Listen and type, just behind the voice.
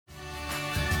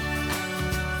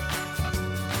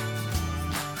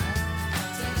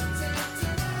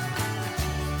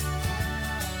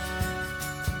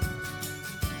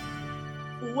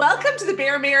Welcome to the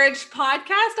Bare Marriage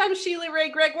Podcast. I'm Sheila Ray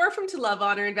Gregoire from To Love,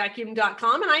 Honor, and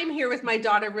Vacuum.com, and I am here with my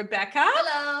daughter, Rebecca.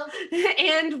 Hello.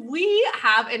 And we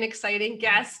have an exciting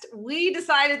guest. We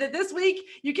decided that this week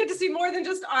you get to see more than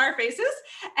just our faces.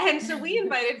 And so we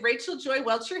invited Rachel Joy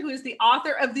Welcher, who is the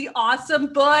author of the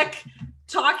awesome book,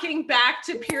 Talking Back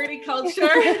to Purity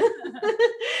Culture.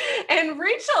 And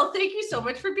Rachel, thank you so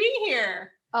much for being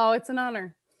here. Oh, it's an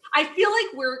honor. I feel like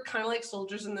we're kind of like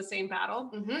soldiers in the same battle.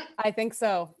 Mm-hmm. I think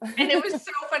so. And it was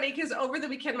so funny because over the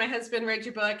weekend, my husband read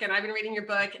your book and I've been reading your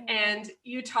book, and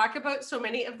you talk about so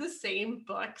many of the same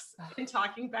books in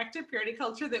Talking Back to Purity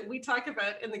Culture that we talk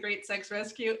about in The Great Sex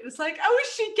Rescue. It's like, oh,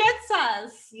 she gets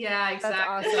us. Yeah, exactly.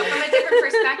 Awesome. So from a different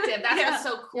perspective, that's Yeah. what's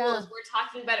so cool is we're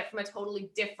talking about it from a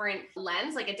totally different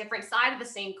lens, like a different side of the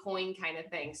same coin kind of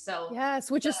thing. So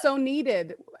Yes, which is so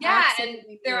needed. yeah, Absolutely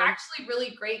and they're needed. actually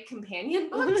really great companion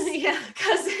books. Yeah.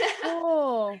 Because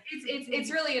Oh,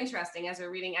 it's really interesting as we're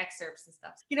reading excerpts and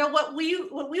stuff. You know, what we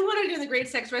want to do in The Great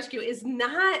Sex Rescue is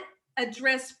not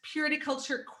address purity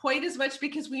culture quite as much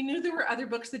because we knew there were other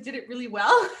books that did it really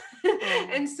well.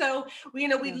 And so we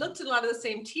looked at a lot of the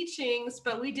same teachings,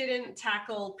 but we didn't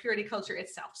tackle purity culture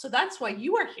itself. So that's why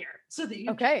you are here, so that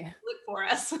you okay. can look for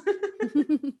us.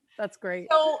 That's great.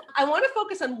 So I want to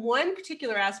focus on one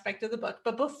particular aspect of the book,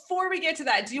 but before we get to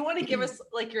that, do you want to give us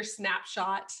like your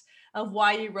snapshot of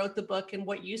why you wrote the book and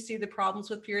what you see the problems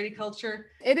with purity culture?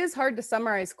 It is hard to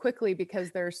summarize quickly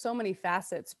because there are so many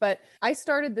facets, but I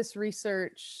started this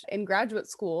research in graduate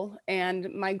school,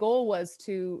 and my goal was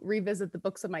to revisit the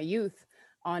books of my youth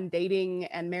on dating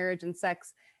and marriage and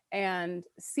sex and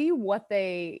see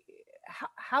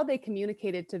how they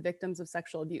communicated to victims of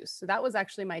sexual abuse. So that was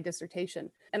actually my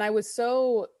dissertation. And I was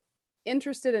so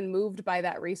interested and moved by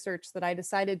that research that I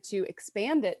decided to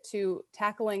expand it to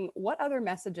tackling what other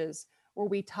messages were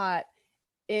we taught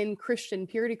in Christian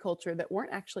purity culture that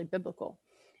weren't actually biblical.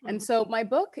 And so my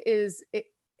book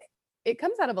it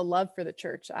comes out of a love for the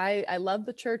church. I love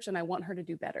the church and I want her to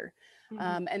do better.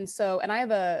 And I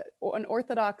have an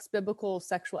orthodox biblical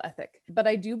sexual ethic, but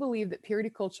I do believe that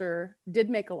purity culture did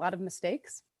make a lot of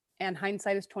mistakes, and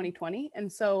hindsight is 2020.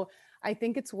 And so I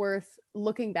think it's worth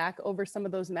looking back over some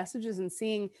of those messages and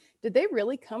seeing, did they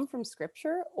really come from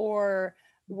scripture, or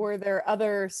were there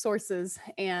other sources,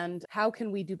 and how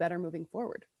can we do better moving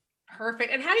forward?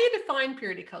 Perfect. And how do you define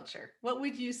purity culture? What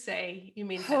would you say you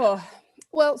mean?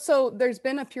 Well, so there's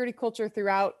been a purity culture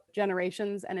throughout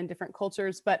generations and in different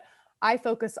cultures, but I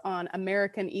focus on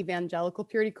American evangelical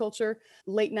purity culture,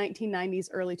 late 1990s,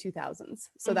 early 2000s.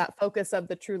 So that focus of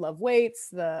the True Love Waits,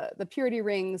 the purity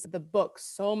rings, the books,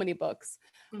 so many books,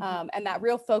 and that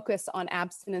real focus on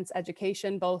abstinence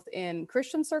education, both in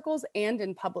Christian circles and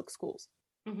in public schools.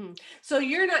 So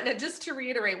you're not, just to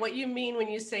reiterate, what you mean when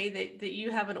you say that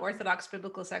you have an orthodox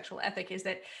biblical sexual ethic is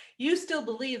that you still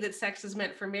believe that sex is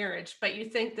meant for marriage, but you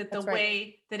think that the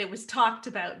way that it was talked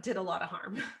about did a lot of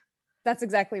harm. That's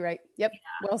exactly right. Yep.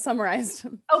 Yeah. Well summarized.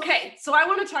 Okay. So I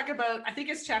want to talk about, I think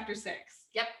it's chapter 6.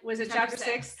 Yep. Was it chapter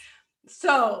 6?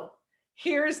 So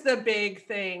here's the big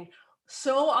thing.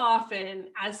 So often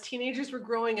as teenagers were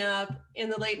growing up in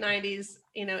the late 90s,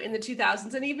 in the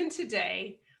 2000s, and even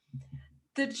today,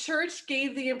 the church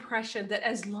gave the impression that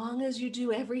as long as you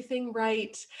do everything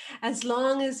right, as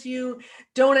long as you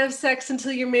don't have sex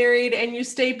until you're married and you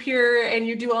stay pure and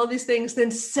you do all these things, then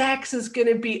sex is going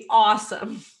to be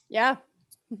awesome. Yeah,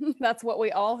 that's what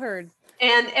we all heard.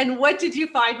 And what did you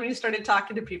find when you started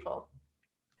talking to people?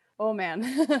 Oh man,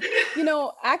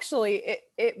 actually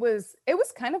it was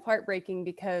kind of heartbreaking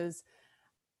because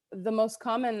the most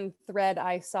common thread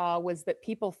I saw was that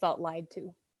people felt lied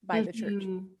to by the church.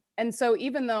 And so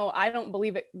even though I don't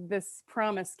believe this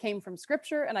promise came from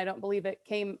scripture, and I don't believe it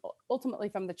came ultimately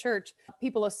from the church,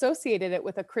 people associated it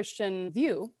with a Christian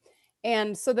view.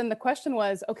 And so then the question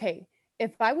was, okay,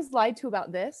 if I was lied to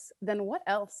about this, then what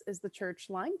else is the church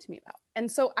lying to me about?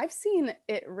 And so I've seen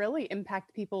it really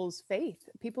impact people's faith.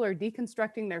 People are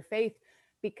deconstructing their faith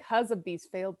because of these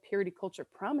failed purity culture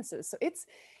promises. So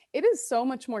it is so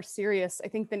much more serious, I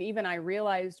think, than even I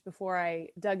realized before I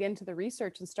dug into the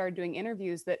research and started doing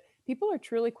interviews, that people are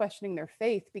truly questioning their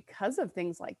faith because of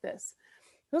things like this.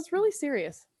 So it's really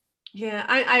serious. Yeah,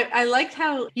 I liked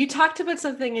how you talked about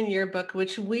something in your book,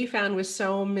 which we found was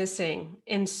so missing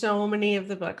in so many of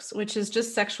the books, which is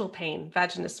just sexual pain,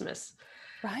 vaginismus.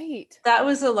 Right. That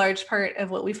was a large part of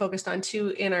what we focused on too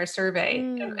in our survey.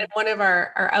 And one of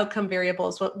our outcome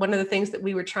variables, one of the things that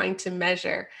we were trying to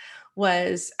measure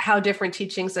was how different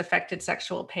teachings affected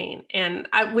sexual pain. And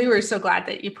we were so glad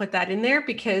that you put that in there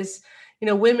because,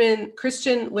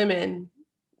 Christian women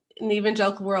in the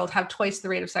evangelical world have twice the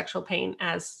rate of sexual pain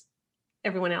as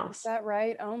everyone Is else. that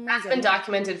right? Oh my That's been goodness.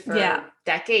 documented for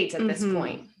decades at this Mhm.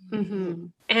 point.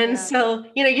 And Yeah. so,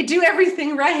 you do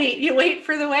everything right. You wait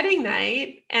for the wedding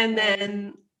night, and Right.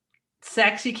 then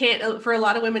sex, you can't, for a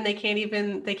lot of women, they can't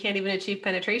even achieve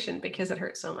penetration because it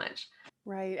hurts so much.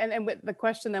 Right. And with the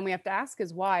question then we have to ask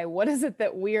is why? What is it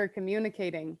that we are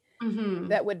communicating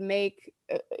that would make,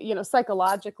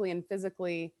 psychologically and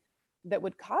physically, that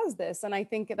would cause this? And I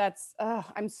think that's,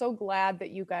 I'm so glad that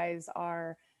you guys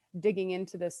are digging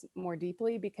into this more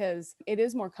deeply, because it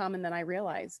is more common than I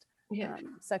realized. Yeah.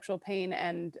 Sexual pain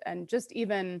and just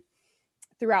even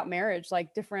throughout marriage,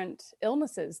 like different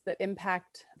illnesses that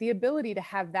impact the ability to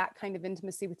have that kind of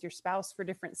intimacy with your spouse for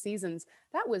different seasons.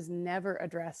 That was never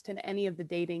addressed in any of the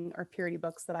dating or purity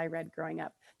books that I read growing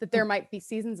up, that there might be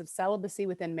seasons of celibacy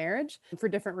within marriage for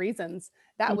different reasons.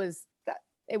 It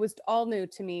was all new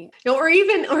to me. Or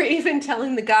even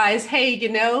telling the guys, hey,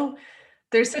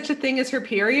 there's such a thing as her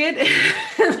period.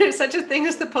 There's such a thing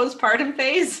as the postpartum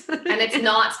phase. And it's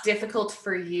not difficult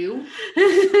for you.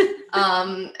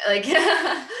 Like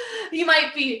you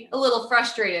might be a little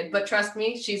frustrated, but trust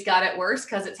me, she's got it worse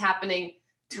because it's happening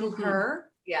to her.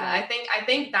 Yeah, Right. I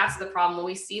think that's the problem when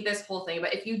we see this whole thing.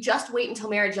 But if you just wait until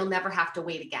marriage, you'll never have to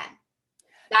wait again.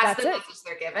 That's the message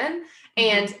they're given.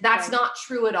 And that's Right. not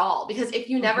true at all. Because if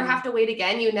you never have to wait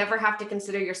again, you never have to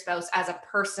consider your spouse as a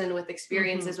person with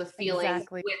experiences, with feelings,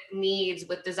 Exactly. with needs,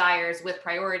 with desires, with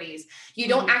priorities. You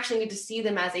don't actually need to see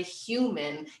them as a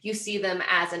human. You see them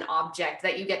as an object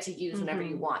that you get to use whenever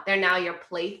you want. They're now your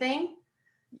plaything.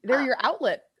 They're your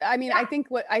outlet. I mean, I think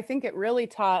it really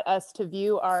taught us to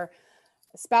view our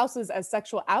spouses as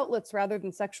sexual outlets rather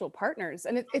than sexual partners.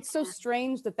 And it's so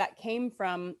strange that came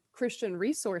from Christian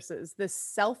resources, this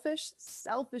selfish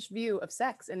view of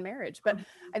sex in marriage. But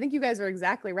I think you guys are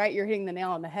exactly right. You're hitting the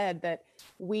nail on the head, that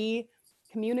we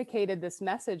communicated this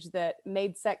message that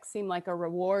made sex seem like a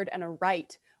reward and a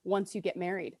right once you get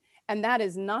married. And that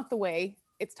is not the way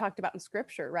it's talked about in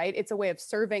scripture, right? It's a way of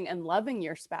serving and loving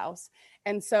your spouse.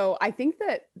 And so I think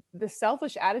that the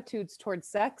selfish attitudes towards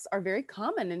sex are very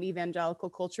common in evangelical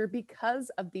culture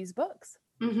because of these books.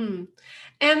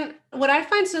 And what I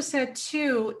find so sad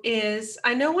too is,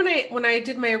 I know when I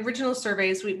did my original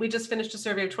surveys, we just finished a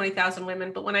survey of 20,000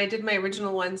 women, but when I did my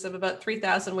original ones of about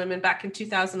 3,000 women back in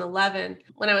 2011,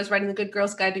 when I was writing the Good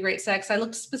Girl's Guide to Great Sex, I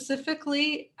looked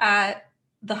specifically at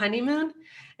the honeymoon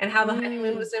and how the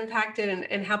honeymoon was impacted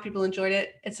and how people enjoyed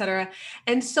it, et cetera.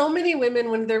 And so many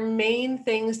women, one of their main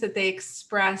things that they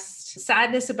expressed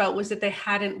sadness about was that they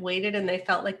hadn't waited and they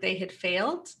felt like they had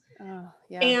failed.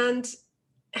 And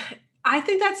I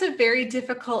think that's a very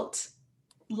difficult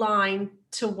line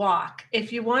to walk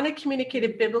if you want to communicate a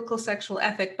biblical sexual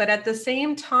ethic, but at the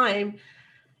same time,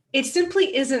 it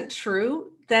simply isn't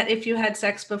true that if you had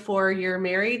sex before you're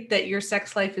married, that your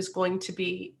sex life is going to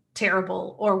be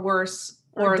terrible or worse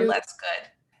or less good.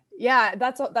 Yeah,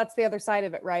 that's the other side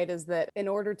of it, right? Is that in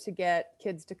order to get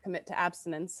kids to commit to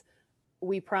abstinence,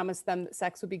 we promised them that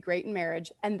sex would be great in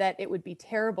marriage and that it would be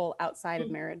terrible outside of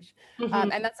marriage.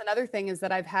 And that's another thing, is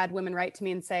that I've had women write to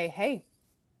me and say, hey,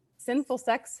 sinful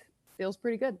sex feels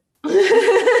pretty good.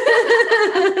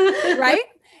 Right?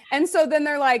 And so then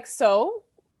they're like,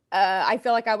 I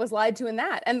feel like I was lied to in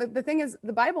that. And the thing is,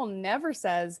 the Bible never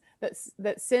says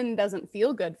that sin doesn't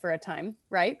feel good for a time,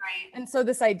 right? And so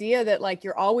this idea that like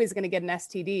you're always going to get an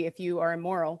STD if you are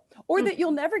immoral, or that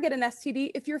you'll never get an STD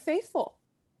if you're faithful.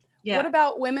 Yeah. What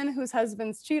about women whose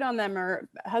husbands cheat on them, or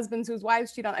husbands whose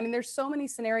wives cheat on? I mean, there's so many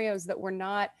scenarios that were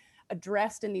not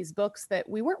addressed in these books that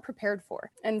we weren't prepared for.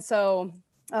 And so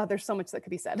there's so much that could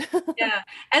be said. Yeah.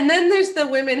 And then there's the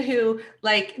women who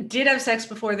like did have sex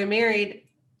before they're married,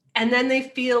 and then they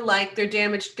feel like they're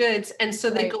damaged goods. And so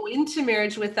they go into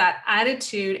marriage with that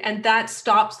attitude, and that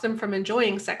stops them from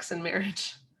enjoying sex in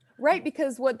marriage. Right,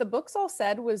 because what the books all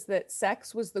said was that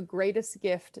sex was the greatest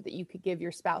gift that you could give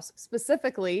your spouse,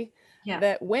 specifically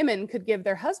that women could give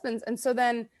their husbands. And so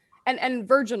then, and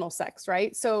virginal sex,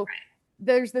 right? So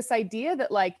there's this idea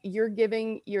that like you're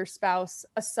giving your spouse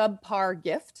a subpar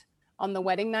gift on the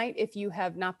wedding night if you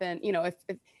have not been,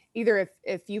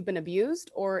 if you've been abused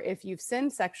or if you've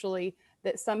sinned sexually,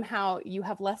 that somehow you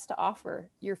have less to offer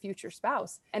your future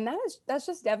spouse. And that's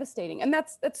just devastating. And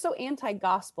that's so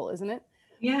anti-gospel, isn't it?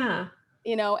 Yeah.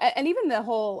 And even the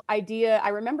whole idea, I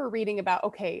remember reading about,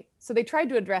 okay, so they tried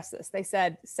to address this. They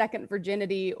said second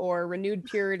virginity or renewed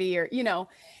purity or,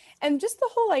 and just the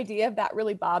whole idea of that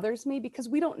really bothers me, because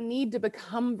we don't need to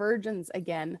become virgins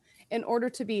again in order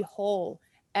to be whole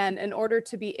and in order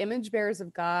to be image bearers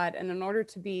of God and in order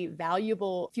to be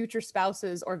valuable future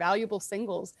spouses or valuable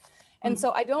singles. And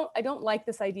so I don't like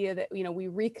this idea that, you know, we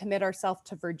recommit ourselves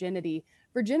to virginity.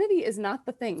 Virginity is not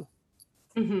the thing.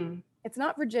 It's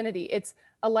not virginity. It's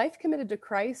a life committed to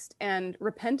Christ and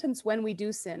repentance when we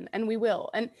do sin, and we will.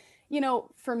 And, you know,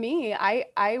 for me,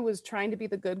 I was trying to be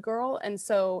the good girl. And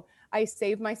so I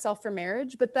saved myself for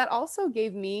marriage, but that also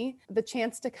gave me the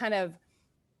chance to kind of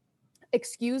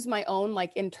excuse my own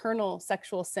like internal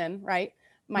sexual sin, right?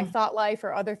 My thought life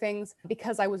or other things,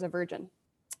 because I was a virgin.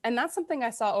 And that's something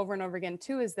I saw over and over again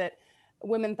too, is that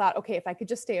women thought, okay, if I could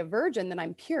just stay a virgin, then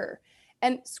I'm pure.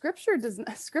 And scripture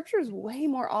is way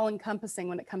more all encompassing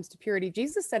when it comes to purity.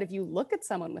 Jesus said, if you look at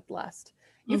someone with lust,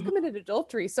 you've committed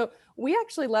adultery. So we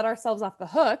actually let ourselves off the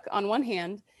hook on one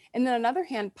hand, and then another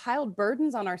hand piled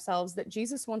burdens on ourselves that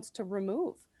Jesus wants to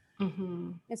remove.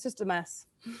 It's just a mess.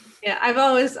 Yeah,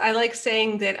 I like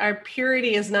saying that our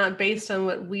purity is not based on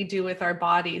what we do with our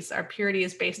bodies. Our purity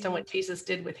is based on what Jesus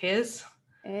did with his.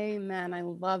 Amen. I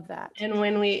love that. And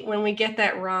when we get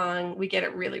that wrong, we get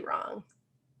it really wrong.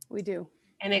 We do.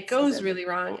 And it goes really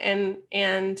wrong. And,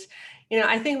 you know,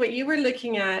 I think what you were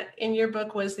looking at in your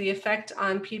book was the effect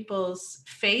on people's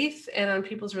faith and on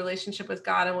people's relationship with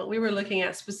God. And what we were looking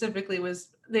at specifically was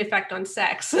the effect on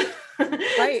sex.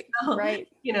 Right. So, right.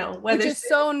 You know, whether which is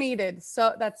so needed.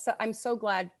 So I'm so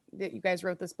glad that you guys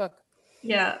wrote this book.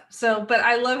 Yeah. So, but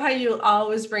I love how you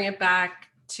always bring it back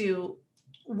to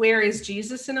where is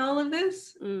Jesus in all of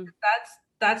this?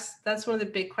 That's one of the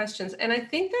big questions. And I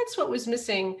think that's what was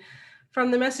missing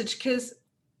from the message, because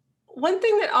one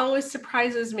thing that always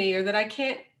surprises me, or that I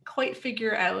can't quite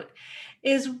figure out,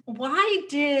 is why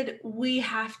did we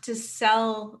have to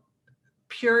sell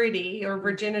purity or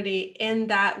virginity in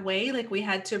that way? Like we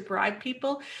had to bribe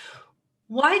people.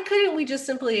 Why couldn't we just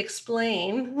simply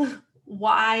explain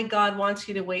why God wants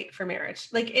you to wait for marriage?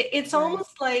 Like it's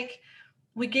almost like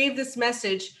we gave this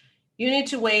message: you need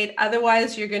to wait,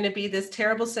 otherwise you're going to be this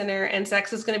terrible sinner and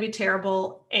sex is going to be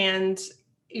terrible and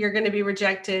you're going to be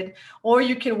rejected, or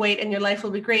you can wait and your life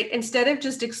will be great, instead of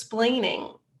just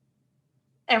explaining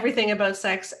everything about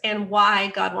sex and why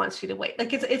God wants you to wait.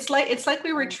 Like it's like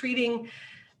we were treating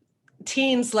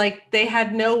teens like they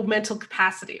had no mental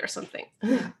capacity or something.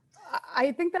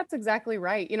 I think that's exactly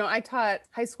right. You know, I taught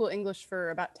high school English for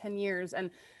about 10 years, and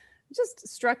it just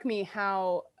struck me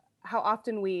how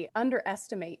often we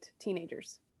underestimate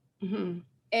teenagers.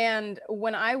 And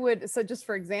when so just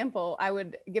for example, I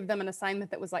would give them an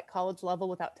assignment that was like college level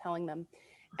without telling them,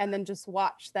 and then just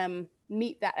watch them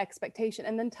meet that expectation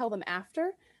and then tell them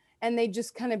after, and they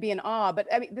just kind of be in awe. But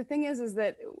I mean, the thing is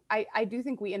that I do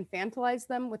think we infantilize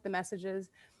them with the messages,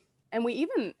 and we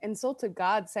even insulted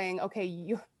God, saying, okay,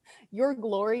 your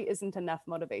glory isn't enough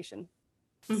motivation.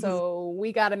 So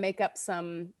we got to make up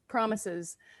some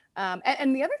promises.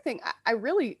 And the other thing, I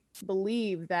really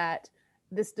believe that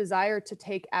this desire to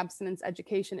take abstinence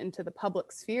education into the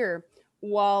public sphere,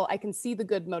 while I can see the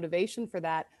good motivation for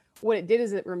that, what it did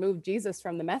is it removed Jesus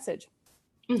from the message.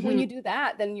 When you do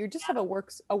that, then you just have a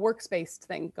works-based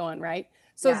thing going, right?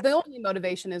 So the only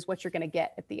motivation is what you're going to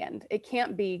get at the end. It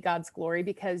can't be God's glory,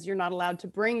 because you're not allowed to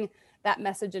bring that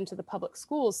message into the public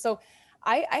schools. So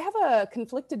I have a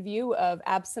conflicted view of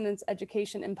abstinence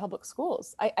education in public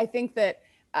schools. I think that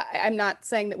I'm not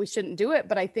saying that we shouldn't do it,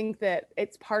 but I think that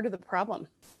it's part of the problem.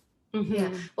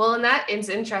 Yeah. Well, and that is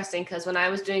interesting, because when I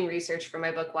was doing research for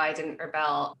my book, Why I Didn't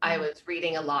Rebel, I was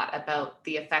reading a lot about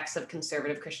the effects of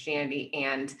conservative Christianity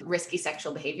and risky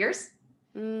sexual behaviors.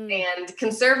 And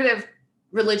conservative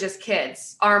religious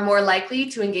kids are more likely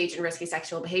to engage in risky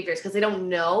sexual behaviors because they don't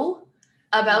know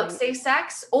about safe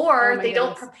sex, or they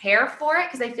don't prepare for it,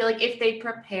 because they feel like if they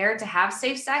prepare to have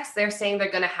safe sex, they're saying they're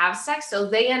going to have sex, so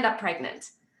they end up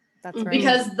pregnant. That's right.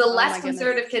 Because the less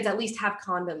conservative kids at least have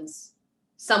condoms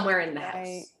somewhere in the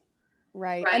house.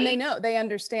 Right. And they know, they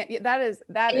understand. That is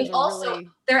also, really...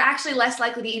 they're actually less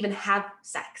likely to even have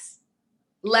sex.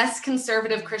 Less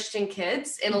conservative Christian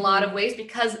kids in a lot of ways,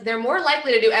 because they're more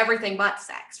likely to do everything but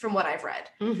sex, from what I've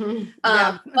read.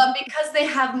 But because they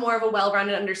have more of a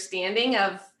well-rounded understanding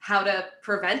of how to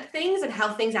prevent things and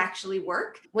how things actually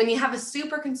work, when you have a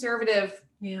super conservative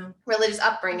religious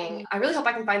upbringing, I really hope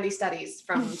I can find these studies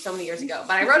from so many years ago,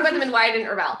 but I wrote about them in Why I Didn't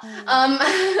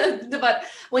Rebel. But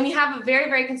when you have a very,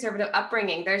 very conservative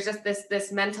upbringing, there's just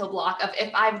this mental block of,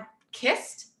 if I've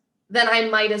kissed, then I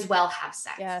might as well have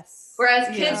sex. Yes.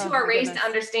 Whereas kids who are raised to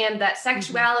understand that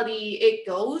sexuality, it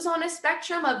goes on a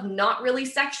spectrum of not really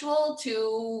sexual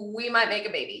to we might make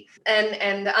a baby,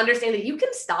 and understand that you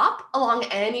can stop along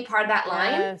any part of that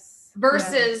line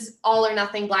versus all or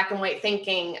nothing black and white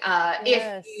thinking.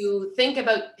 If you think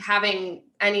about having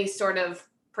any sort of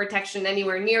protection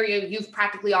anywhere near you, you've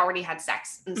practically already had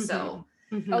sex. And so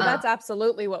Mhm. Oh, that's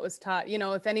absolutely what was taught. You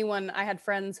know, if anyone, I had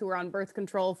friends who were on birth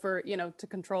control for, you know, to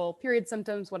control period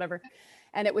symptoms, whatever.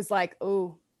 And it was like,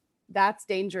 oh, that's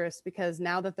dangerous because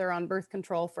now that they're on birth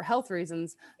control for health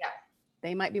reasons, Yeah.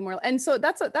 they might be more. And so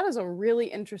that is a really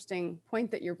interesting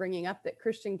point that you're bringing up, that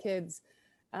Christian kids,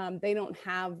 they don't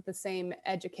have the same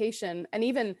education, and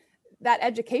even that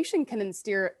education can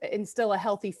instill a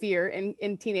healthy fear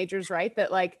in teenagers, right?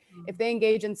 That like if they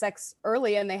engage in sex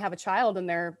early and they have a child and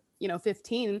they're, you know,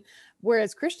 15,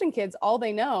 whereas Christian kids, all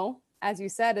they know, as you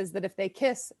said, is that if they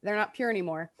kiss, they're not pure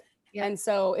anymore. Yeah. And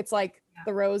so it's like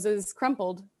the rose is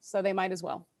crumpled, so they might as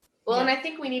well. Well, and I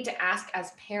think we need to ask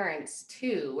as parents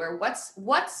too, or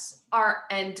what's our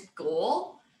end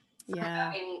goal for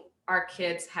having our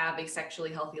kids have a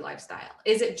sexually healthy lifestyle?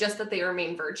 Is it just that they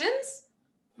remain virgins?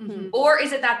 Mhm. Or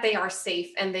is it that they are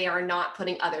safe and they are not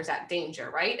putting others at danger,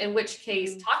 right? In which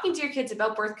case, talking to your kids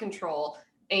about birth control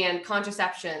and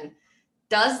contraception,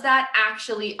 does that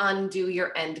actually undo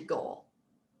your end goal?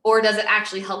 Or does it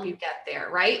actually help you get there,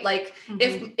 right? Like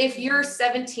if your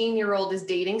 17-year-old is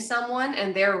dating someone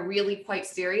and they're really quite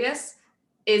serious,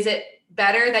 is it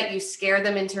better that you scare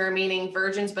them into remaining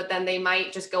virgins, but then they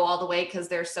might just go all the way because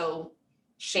they're so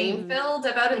shame-filled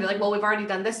about it? They're like, well, we've already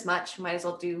done this much, might as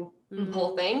well do the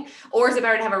whole thing. Or is it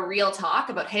better to have a real talk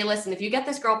about, hey, listen, if you get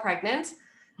this girl pregnant,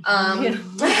 you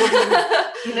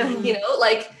know,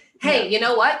 like, hey, you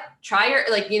know what? Try your,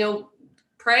 like, you know,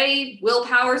 pray,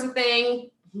 willpower's a thing,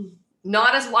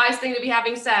 not as wise thing to be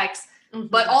having sex,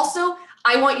 but also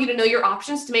I want you to know your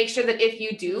options to make sure that if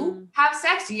you do have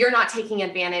sex, you're not taking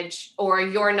advantage, or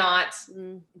you're not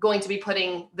going to be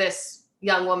putting this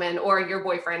young woman or your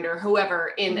boyfriend or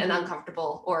whoever in an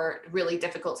uncomfortable or really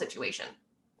difficult situation.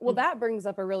 Well, that brings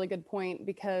up a really good point,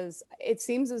 because it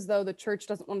seems as though the church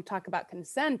doesn't want to talk about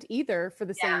consent either for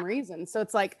the same reason. So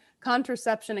it's like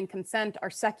contraception and consent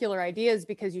are secular ideas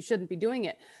because you shouldn't be doing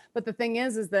it. But the thing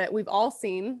is that we've all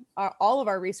seen, all of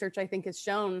our research, I think, has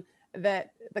shown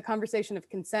that the conversation of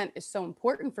consent is so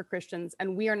important for Christians,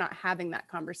 and we are not having that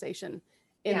conversation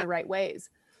in the right ways.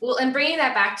 Well, and bringing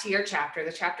that back to your chapter,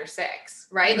 the chapter 6,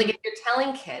 right? Like if you're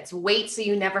telling kids, wait so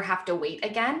you never have to wait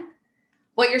again,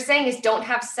 what you're saying is don't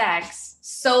have sex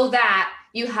so that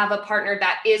you have a partner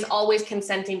that is always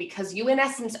consenting, because you in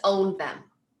essence own them.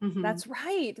 That's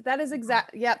right. That is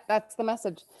exact. Yeah, that's the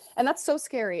message. And that's so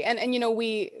scary. And you know,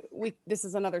 we this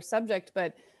is another subject,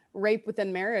 but rape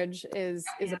within marriage is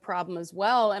a problem as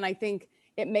well. And I think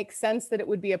it makes sense that it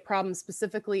would be a problem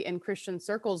specifically in Christian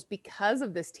circles because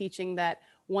of this teaching that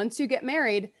once you get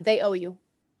married, they owe you.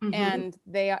 And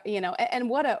they, you know, and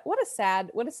what a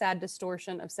sad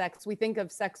distortion of sex. We think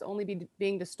of sex only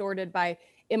being distorted by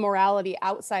immorality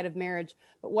outside of marriage,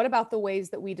 but what about the ways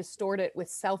that we distort it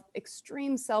with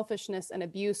extreme selfishness and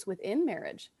abuse within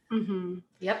marriage?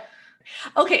 Yep.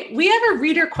 Okay, we have a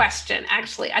reader question.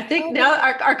 Actually, I think now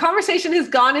our conversation has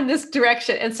gone in this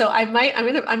direction, and so I'm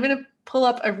gonna pull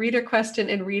up a reader question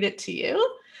and read it to you.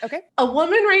 Okay. A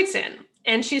woman writes in,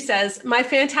 and she says, my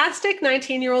fantastic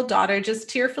 19-year-old daughter just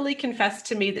tearfully confessed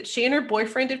to me that she and her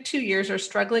boyfriend of 2 years are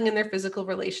struggling in their physical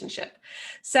relationship.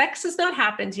 Sex has not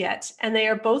happened yet, and they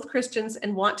are both Christians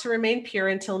and want to remain pure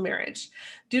until marriage.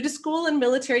 Due to school and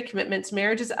military commitments,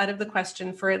 marriage is out of the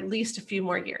question for at least a few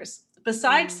more years.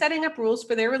 Besides setting up rules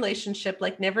for their relationship,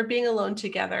 like never being alone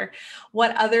together,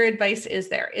 what other advice is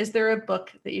there? Is there a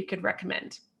book that you could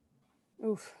recommend?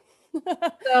 Oof.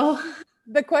 So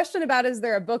the question about is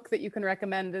there a book that you can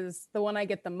recommend is the one I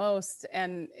get the most,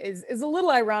 and is a little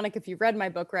ironic if you've read my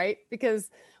book, right? Because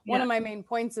one of my main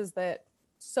points is that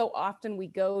so often we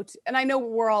go to, and I know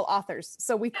we're all authors,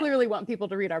 so we clearly want people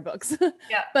to read our books.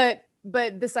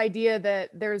 But this idea that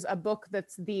there's a book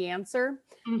that's the answer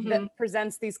that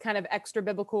presents these kind of extra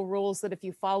biblical rules that if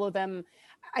you follow them,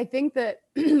 I think that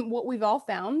what we've all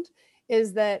found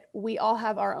is that we all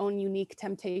have our own unique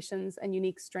temptations and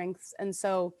unique strengths. And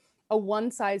so a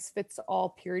one size fits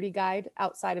all purity guide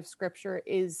outside of scripture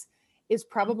is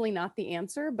probably not the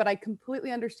answer, but I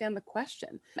completely understand the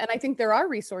question. And I think there are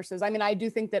resources. I mean, I do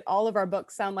think that all of our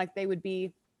books sound like they would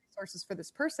be resources for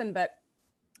this person, but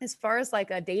as far as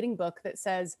like a dating book that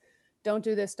says, don't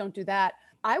do this, don't do that,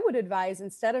 I would advise,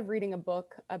 instead of reading a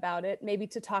book about it, maybe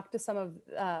to talk to some of,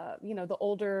 the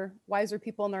older, wiser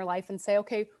people in their life and say,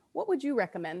 okay, what would you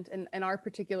recommend in our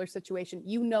particular situation?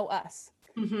 You know us,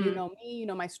 you know me, you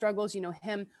know my struggles, you know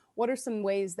him. What are some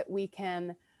ways that we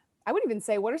can, I would even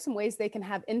say, what are some ways they can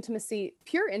have intimacy,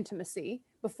 pure intimacy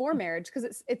before marriage?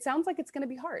 Because it sounds like it's going to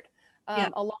be hard,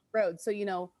 a long road. So,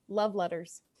 love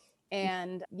letters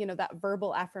and, that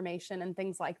verbal affirmation and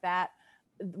things like that.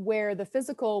 where the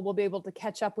physical will be able to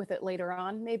catch up with it later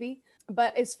on, maybe.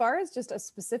 But as far as just a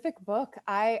specific book,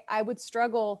 I would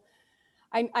struggle.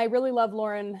 I really love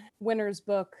Lauren Winner's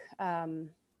book,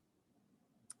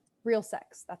 Real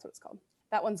Sex. That's what it's called.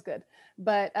 That one's good.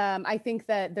 But I think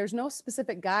that there's no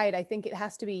specific guide. I think it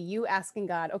has to be you asking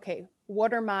God, okay,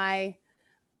 what are my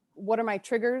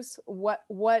triggers?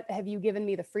 What have you given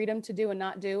me the freedom to do and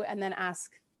not do? And then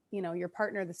ask, your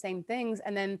partner the same things,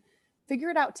 and then figure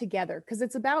it out together, because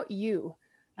it's about you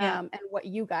and what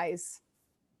you guys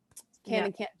can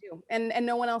and can't do. And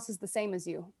no one else is the same as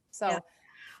you. So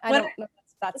I don't know if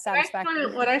that's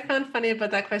satisfactory. What I found funny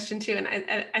about that question too, and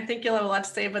I think you'll have a lot to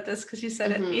say about this because you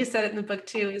said it. You said it in the book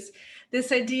too. Is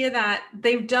this idea that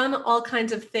they've done all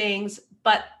kinds of things,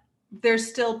 but they're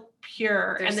still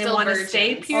pure and they want to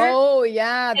stay pure. Oh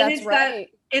yeah, that's right.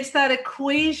 It's that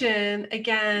equation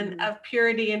again of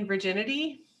purity and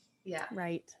virginity. Yeah,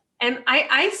 right. And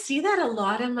I see that a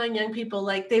lot among young people.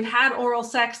 Like, they've had oral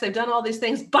sex, they've done all these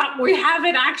things, but we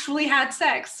haven't actually had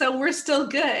sex, so we're still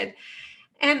good.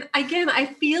 And again, I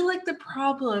feel like the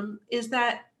problem is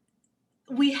that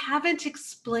we haven't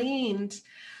explained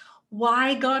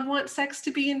why God wants sex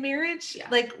to be in marriage. Yeah.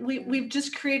 Like, we've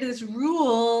just created this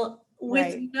rule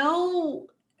with no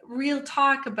real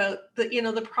talk about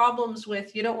the problems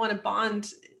with, you don't want to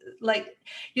bond, like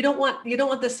you don't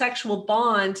want the sexual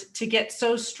bond to get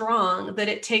so strong that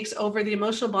it takes over the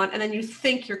emotional bond, and then you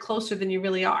think you're closer than you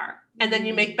really are. And then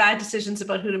you make bad decisions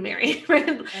about who to marry.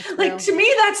 Right? Like, to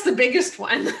me, that's the biggest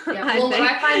one. Yeah. Well, what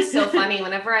I find so funny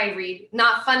whenever I read,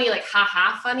 not funny, like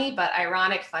haha funny, but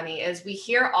ironic funny, is we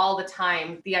hear all the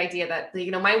time the idea that,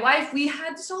 my wife, we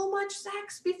had so much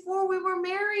sex before we were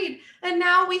married and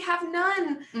now we have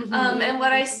none. And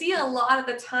what I see a lot of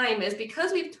the time is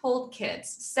because we've told kids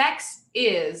sex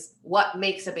is what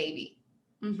makes a baby,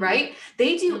 right?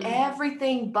 They do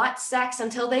everything but sex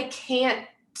until they can't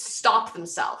stop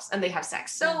themselves and they have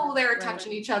sex. So they're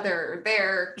touching each other,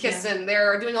 they're kissing,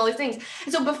 they're doing all these things.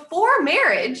 And so before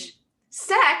marriage,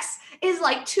 sex is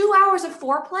like 2 hours of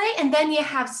foreplay, and then you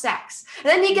have sex. And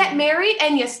then you get married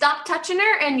and you stop touching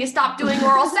her and you stop doing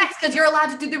oral sex because you're allowed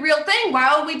to do the real thing.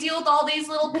 Why would we deal with all these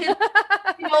little stuff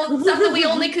that we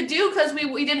only could do because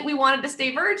we wanted to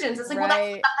stay virgins? It's like, well, that's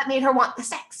the stuff that made her want the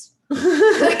sex. So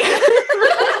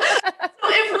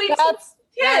if we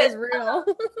that is real.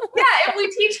 If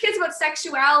we teach kids about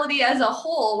sexuality as a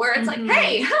whole, where it's like,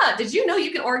 hey, did you know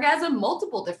you can orgasm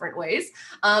multiple different ways?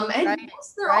 And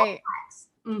yes, they're all sex.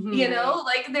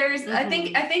 Like there's, I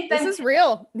think this is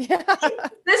real. Yeah.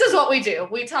 This is what we do.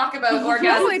 We talk about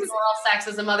orgasms and oral sex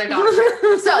as a mother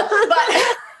doctor. So,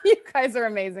 but you guys are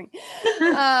amazing.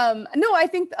 No, I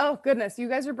think, oh goodness, you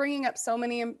guys are bringing up so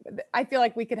many. I feel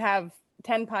like we could have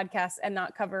 10 podcasts and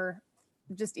not cover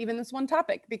just even this one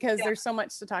topic, because there's so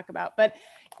much to talk about. But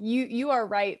you are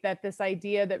right that this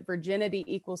idea that virginity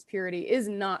equals purity is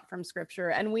not from scripture,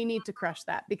 and we need to crush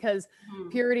that, because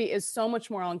purity is so much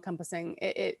more all-encompassing.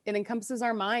 It encompasses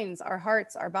our minds, our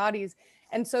hearts, our bodies.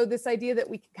 And so this idea that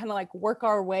we can kind of like work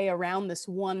our way around this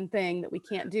one thing that we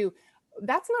can't do,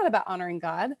 that's not about honoring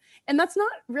God. And that's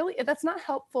not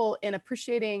helpful in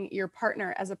appreciating your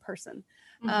partner as a person.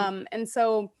 And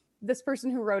so this person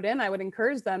who wrote in, I would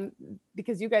encourage them,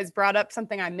 because you guys brought up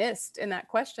something I missed in that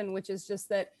question, which is just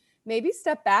that maybe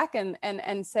step back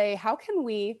and say, how can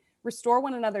we restore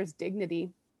one another's dignity?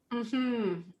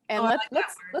 And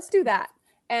let's do that.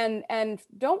 And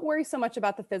don't worry so much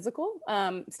about the physical.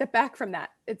 Step back from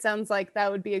that. It sounds like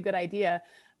that would be a good idea.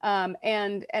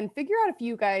 And figure out if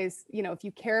you guys, if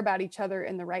you care about each other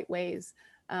in the right ways.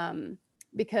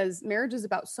 Because marriage is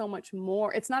about so much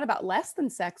more. It's not about less than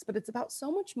sex, but it's about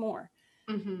so much more.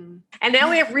 And now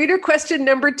we have reader question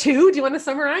number 2. Do you want to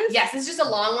summarize? Yes, it's just a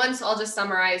long one, so I'll just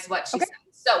summarize what she said.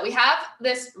 So we have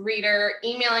this reader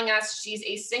emailing us. She's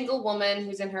a single woman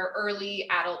who's in her early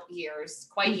adult years,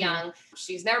 quite young.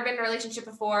 She's never been in a relationship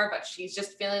before, but she's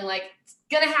just feeling like it's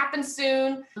going to happen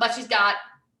soon. But she's got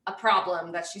a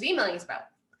problem that she's emailing us about,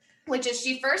 which is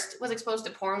she first was exposed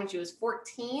to porn when she was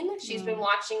 14. She's been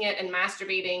watching it and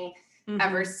masturbating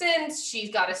ever since. She's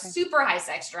got a super high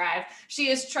sex drive. She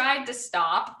has tried to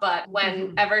stop, but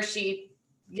whenever she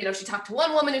talked to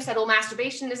one woman who said, well,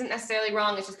 masturbation isn't necessarily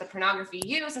wrong. It's just the pornography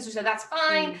use. And so she said, that's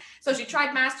fine. So she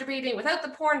tried masturbating without the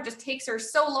porn. It just takes her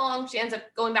so long. She ends up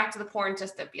going back to the porn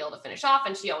just to be able to finish off.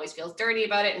 And she always feels dirty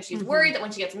about it. And she's worried that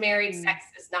when she gets married, sex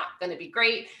is not going to be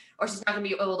great, or she's not going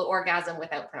to be able to orgasm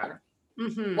without pornography.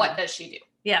 What does she do?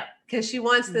 Yeah, because she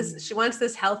wants this. She wants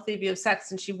this healthy view of sex,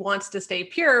 and she wants to stay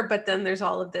pure. But then there's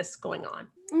all of this going on.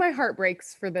 My heart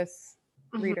breaks for this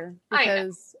reader,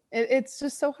 because it's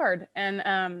just so hard.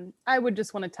 And I would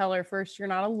just want to tell her, first, you're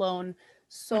not alone.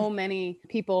 So many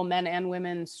people, men and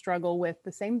women, struggle with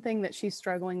the same thing that she's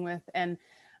struggling with. And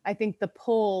I think the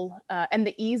pull and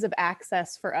the ease of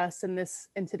access for us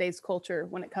in today's culture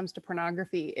when it comes to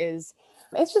pornography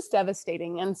it's just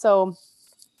devastating. And so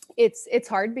it's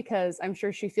hard because I'm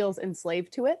sure she feels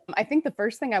enslaved to it. I think the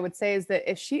first thing I would say is that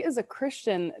if she is a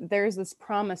Christian, there's this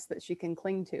promise that she can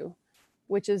cling to,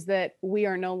 which is that we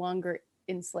are no longer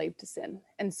enslaved to sin.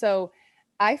 And so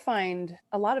I find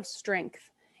a lot of strength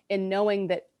in knowing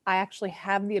that I actually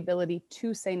have the ability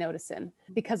to say no to sin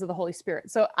because of the Holy Spirit.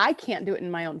 So I can't do it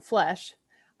in my own flesh.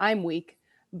 I'm weak,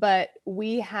 but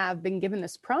we have been given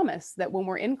this promise that when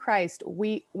we're in Christ,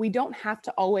 we don't have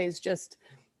to always just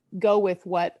go with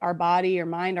what our body or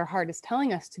mind or heart is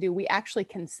telling us to do. We actually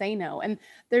can say no. And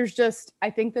I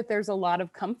think that there's a lot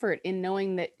of comfort in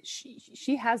knowing that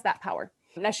she has that power.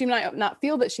 Now, she might not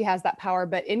feel that she has that power,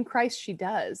 but in Christ, she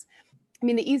does. I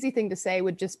mean, the easy thing to say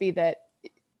would just be that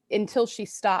until she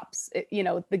stops,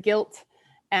 the guilt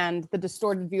and the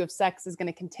distorted view of sex is going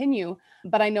to continue.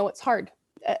 But I know it's hard.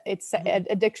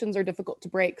 Addictions are difficult to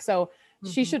break. So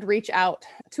she should reach out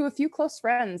to a few close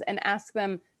friends and ask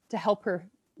them to help her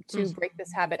to break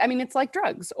this habit. I mean, it's like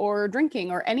drugs or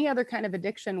drinking or any other kind of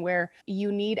addiction where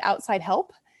you need outside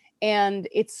help. And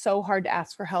it's so hard to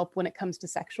ask for help when it comes to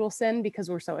sexual sin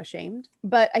because we're so ashamed.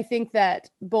 But I think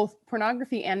that both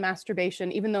pornography and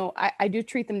masturbation, even though I do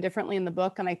treat them differently in the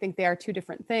book, and I think they are two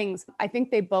different things, I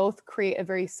think they both create a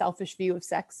very selfish view of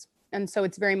sex. And so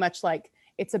it's very much like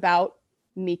it's about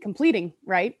me completing,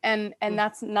 right? And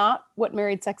that's not what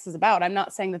married sex is about. I'm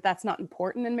not saying that that's not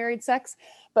important in married sex,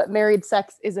 but married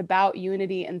sex is about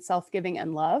unity and self-giving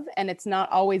and love. And it's not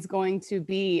always going to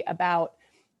be about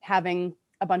having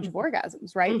a bunch of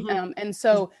orgasms, right? And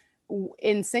so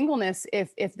in singleness,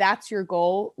 if that's your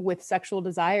goal with sexual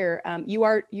desire,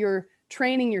 you're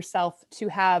training yourself to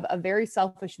have a very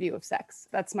selfish view of sex.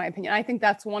 That's my opinion. I think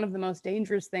that's one of the most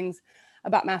dangerous things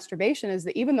about masturbation is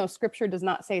that even though scripture does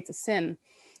not say it's a sin,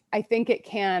 I think it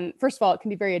can, first of all, it can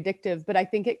be very addictive, but I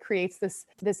think it creates this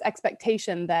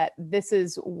expectation that this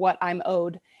is what I'm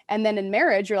owed. And then in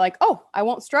marriage, you're like, oh, I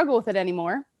won't struggle with it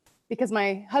anymore because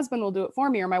my husband will do it for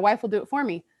me or my wife will do it for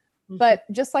me. But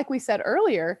just like we said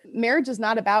earlier, marriage is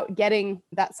not about getting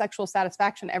that sexual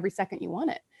satisfaction every second you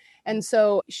want it. And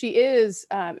so she is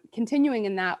continuing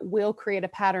in that will create a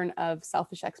pattern of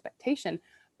selfish expectation,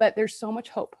 but there's so much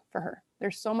hope for her.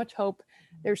 There's so much hope.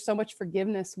 There's so much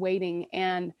forgiveness waiting,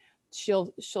 and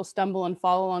she'll stumble and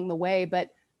fall along the way. But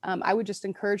I would just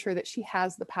encourage her that she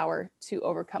has the power to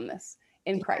overcome this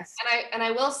in Christ. And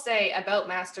I will say about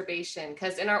masturbation,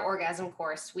 because in our orgasm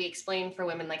course, we explain for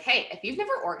women like, hey, if you've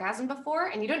never orgasmed before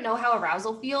and you don't know how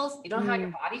arousal feels, you don't know how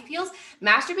your body feels,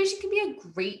 masturbation can be a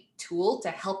great tool to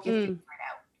help you figure it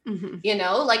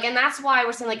out. And that's why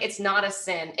we're saying like, it's not a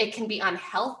sin. It can be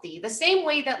unhealthy. The same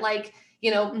way that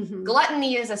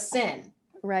gluttony is a sin.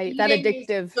 Right. That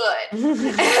addictive. Good. And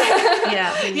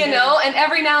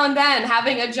every now and then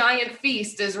having a giant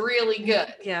feast is really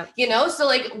good. Yeah. So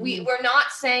we're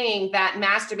not saying that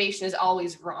masturbation is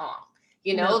always wrong.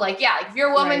 If you're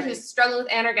a woman who's struggling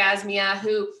with anorgasmia,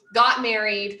 who got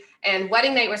married and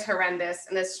wedding night was horrendous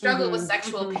and has struggled with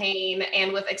sexual pain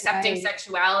and with accepting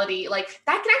sexuality, like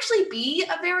that can actually be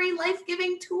a very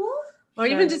life-giving tool. Or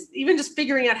even just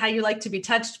figuring out how you like to be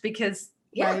touched, because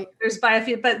there's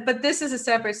biofeedback, but this is a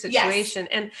separate situation.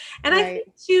 And I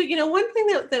think too, one thing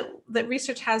that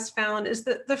research has found is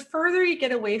that the further you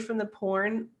get away from the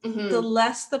porn, the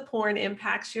less the porn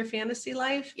impacts your fantasy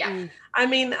life. Yeah. I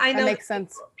mean, I know that makes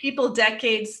sense. People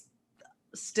decades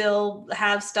still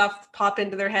have stuff pop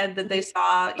into their head that they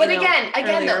saw. But again,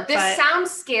 though, this sounds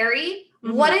scary.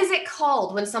 What is it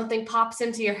called when something pops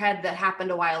into your head that happened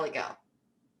a while ago?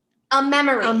 A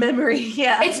memory.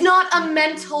 Yeah. It's not a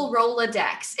mental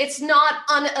Rolodex. It's not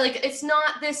it's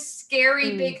not this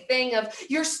scary big thing of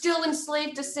you're still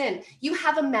enslaved to sin. You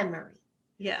have a memory.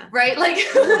 Yeah. Right?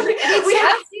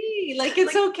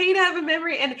 It's okay to have a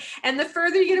memory. And the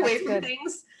further you get away from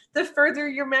things, the further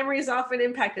your memory is often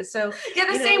impacted. So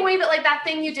same way that that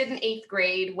thing you did in 8th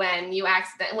grade when you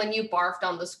barfed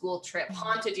on the school trip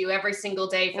haunted you every single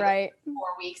day for the 4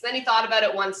 weeks. Then you thought about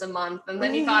it once a month, and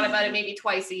then you thought about it maybe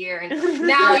twice a year. And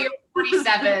now you're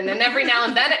 47, and every now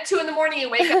and then at 2 a.m. you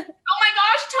wake up, oh my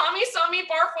gosh, Tommy saw me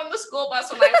barf on the school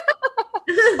bus when I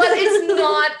but it's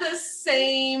not the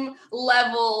same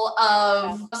level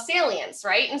of salience,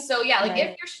 right? And so,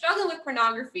 if you're struggling with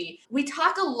pornography, we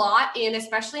talk a lot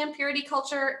especially in purity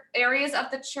culture areas of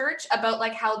the church about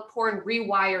how porn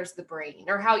rewires the brain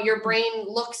or how your brain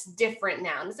looks different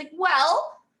now. And it's like,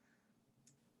 well,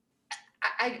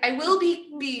 I will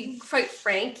be quite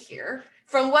frank here.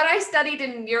 From what I studied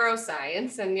in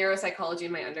neuroscience and neuropsychology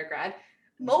in my undergrad,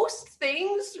 most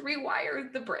things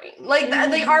rewire the brain. Like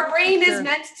our brain is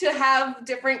meant to have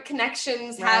different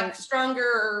connections, have stronger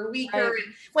or weaker. Right.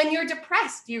 When you're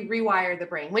depressed, you rewire the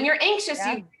brain. When you're anxious,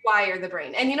 you rewire the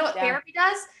brain. And you know what therapy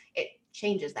does? It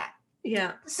changes that.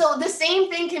 Yeah. So the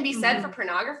same thing can be said for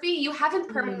pornography. You haven't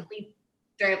permanently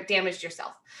damaged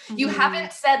yourself. You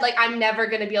haven't said like, I'm never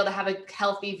going to be able to have a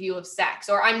healthy view of sex,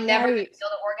 or I'm never going to be able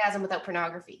to orgasm without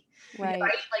pornogaphy. Right.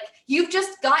 Like you've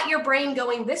just got your brain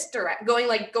going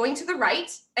going to the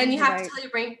right, and you have to tell your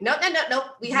brain, no.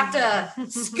 We have to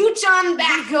scooch on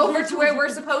back over to where we're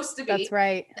supposed to be. That's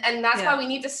right. And that's why we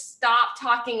need to stop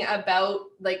talking about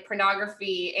like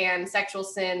pornography and sexual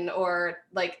sin or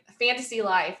like fantasy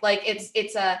life. Like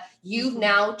you've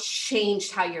now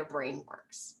changed how your brain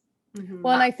works.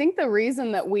 Well, and I think the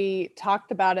reason that we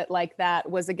talked about it like that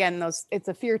was, again, it's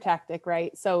a fear tactic,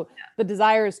 right? So the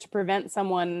desire is to prevent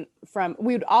someone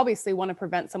we would obviously want to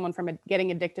prevent someone from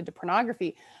getting addicted to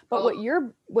pornography. But what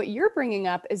you're bringing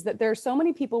up is that there are so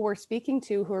many people we're speaking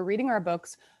to who are reading our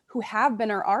books who have been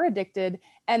or are addicted,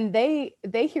 and they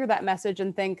hear that message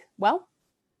and think, well,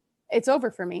 it's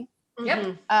over for me.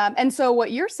 Yep. And so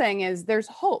what you're saying is there's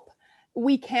hope.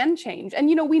 We can change. And,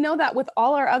 we know that with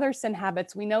all our other sin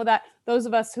habits. We know that those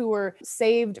of us who were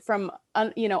saved from,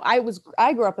 I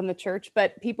grew up in the church,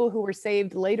 but people who were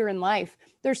saved later in life,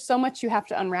 there's so much you have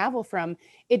to unravel from.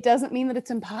 It doesn't mean that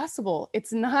it's impossible.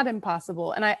 It's not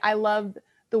impossible. And I love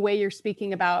the way you're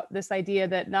speaking about this idea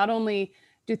that not only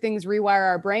do things rewire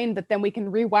our brain, but then we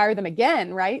can rewire them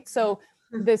again, right? So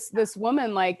this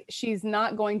woman, like, she's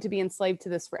not going to be enslaved to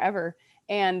this forever.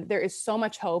 And there is so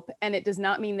much hope, and it does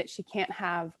not mean that she can't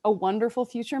have a wonderful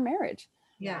future marriage.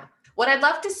 Yeah. What I'd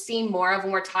love to see more of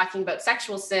when we're talking about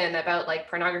sexual sin, about like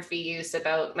pornography use,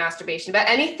 about masturbation, about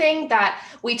anything that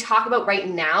we talk about right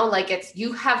now, like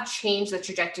you have changed the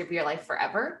trajectory of your life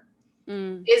forever,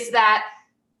 is that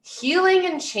healing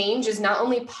and change is not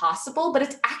only possible, but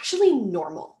it's actually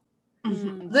normal.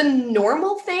 The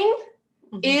normal thing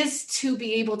is to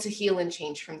be able to heal and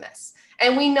change from this.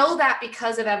 And we know that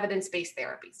because of evidence-based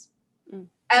therapies.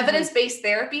 Evidence-based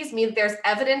therapies mean there's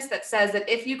evidence that says that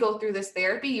if you go through this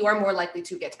therapy, you are more likely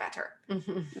to get better,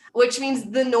 which means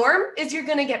the norm is you're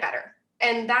going to get better.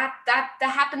 And that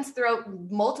happens throughout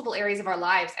multiple areas of our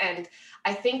lives. And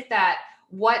I think that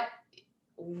what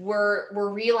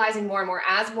we're realizing more and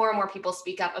more people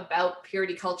speak up about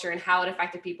purity culture and how it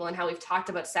affected people and how we've talked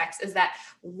about sex, is that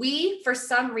we, for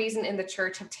some reason in the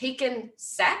church, have taken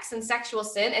sex and sexual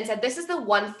sin and said, this is the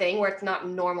one thing where it's not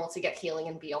normal to get healing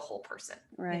and be a whole person.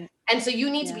 Right. And so you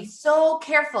need to be so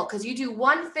careful, because you do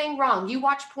one thing wrong. You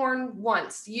watch porn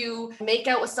once, you make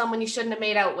out with someone you shouldn't have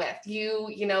made out with, you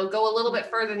go a little bit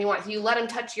further than you want, you let him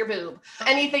touch your boob,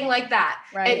 anything like that.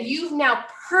 Right. And you've now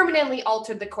permanently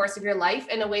altered the course of your life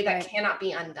in a way that cannot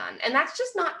be undone. And that's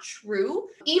just not true,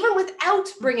 even without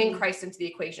bringing Christ into the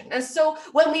equation. And so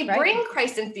when we bring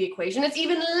Christ into the equation, it's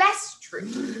even less true.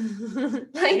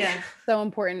 So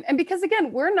important. And because,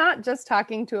 again, we're not just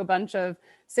talking to a bunch of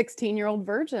 16-year-old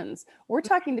virgins. We're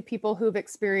talking to people who've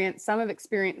experienced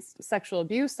sexual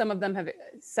abuse. Some of them have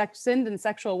sinned in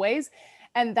sexual ways.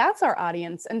 And that's our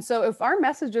audience. And so if our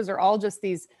messages are all just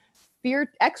these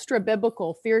extra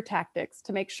biblical fear tactics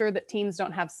to make sure that teens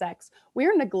don't have sex,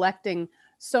 we're neglecting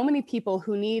so many people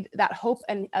who need that hope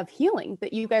and of healing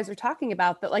that you guys are talking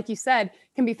about, that, like you said,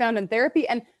 can be found in therapy.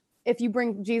 And if you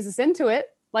bring Jesus into it,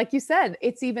 like you said,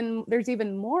 there's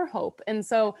even more hope. And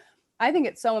so I think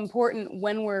it's so important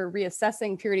when we're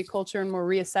reassessing purity culture and we're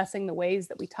reassessing the ways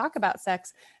that we talk about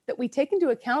sex, that we take into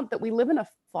account that we live in a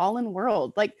fallen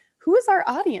world. Like, who is our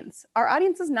audience? Our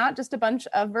audience is not just a bunch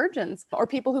of virgins or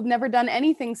people who've never done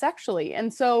anything sexually.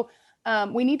 And so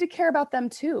we need to care about them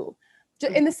too.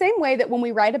 In the same way that when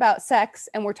we write about sex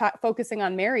and we're focusing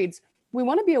on marrieds, we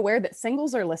want to be aware that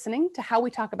singles are listening to how we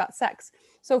talk about sex.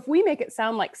 So if we make it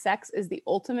sound like sex is the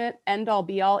ultimate end all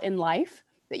be all in life,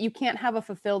 that you can't have a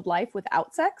fulfilled life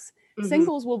without sex,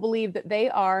 singles will believe that they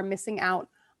are missing out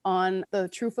on the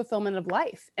true fulfillment of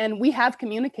life. And we have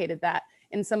communicated that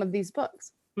in some of these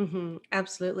books.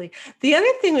 Absolutely. The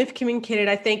other thing we've communicated,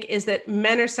 I think, is that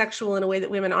men are sexual in a way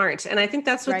that women aren't. And I think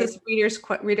that's what this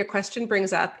reader question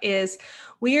brings up, is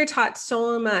we are taught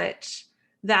so much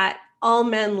that all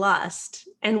men lust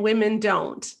and women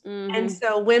don't. And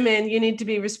so women, you need to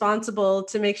be responsible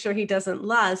to make sure he doesn't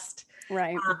lust.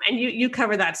 Right. And you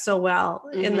cover that so well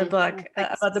in the book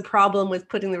about the problem with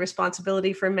putting the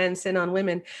responsibility for men's sin on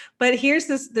women. But here's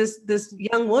this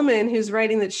young woman who's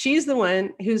writing that she's the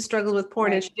one who struggled with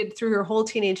porn, and she did through her whole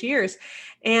teenage years.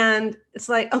 And it's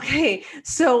like, okay,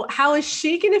 so how is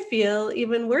she going to feel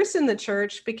even worse in the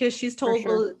church because she's told,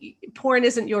 well, porn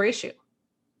isn't your issue?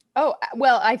 Oh,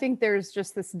 well, I think there's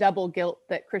just this double guilt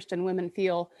that Christian women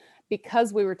feel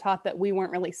because we were taught that we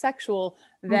weren't really sexual.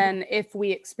 Then if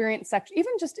we experience sex,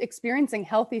 even just experiencing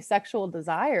healthy sexual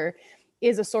desire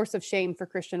is a source of shame for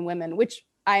Christian women, which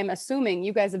I'm assuming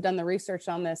you guys have done the research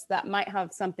on this, that might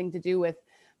have something to do with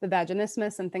the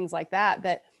vaginismus and things like that,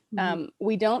 that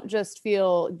we don't just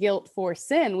feel guilt for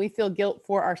sin, we feel guilt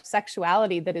for our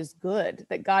sexuality that is good,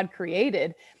 that God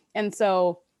created. And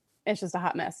so it's just a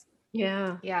hot mess.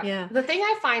 Yeah. The thing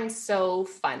I find so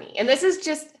funny, and this is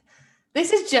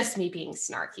just me being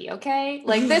snarky, okay?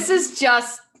 Like this is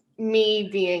just me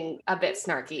being a bit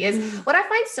snarky, is what I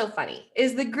find so funny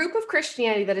is the group of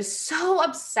Christianity that is so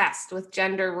obsessed with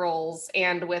gender roles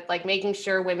and with like making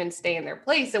sure women stay in their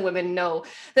place and women know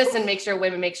this and make sure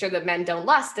that men don't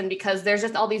lust. And because there's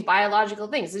just all these biological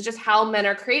things, it's just how men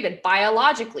are created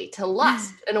biologically to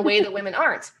lust in a way that women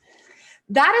aren't.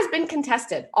 That has been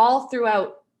contested all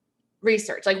throughout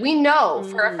research. Like we know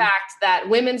for a fact that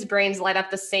women's brains light up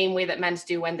the same way that men's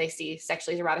do when they see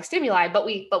sexually erotic stimuli, but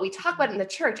we talk about it in the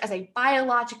church as a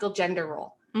biological gender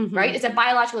role, right? It's a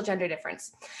biological gender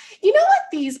difference. You know what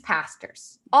these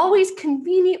pastors always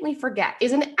conveniently forget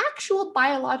is an actual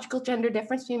biological gender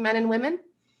difference between men and women?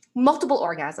 Multiple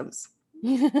orgasms. So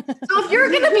if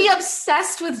you're going to be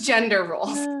obsessed with gender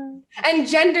roles and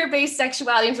gender-based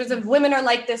sexuality in terms of women are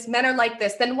like this, men are like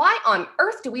this, then why on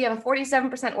earth do we have a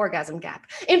 47% orgasm gap?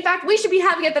 In fact, we should be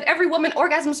having it that every woman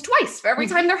orgasms twice for every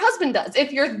time their husband does,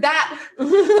 if you're that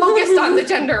focused on the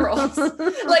gender roles.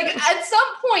 Like at some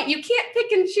point, you can't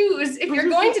pick and choose if you're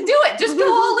going to do it. Just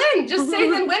go all in. Just say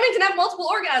that women can have multiple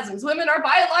orgasms. Women are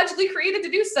biologically created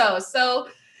to do so. So,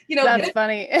 you know, that's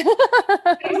funny. It's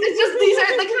just, these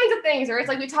are the kinds of things where it's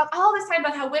like we talk all this time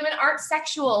about how women aren't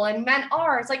sexual and men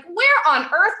are. It's like, where on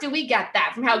earth do we get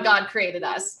that from how God created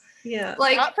us? Yeah.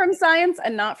 Like not from science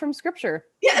and not from scripture.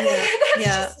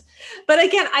 Yeah. But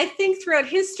again, I think throughout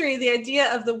history, the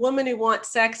idea of the woman who wants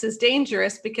sex is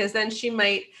dangerous because then she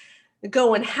might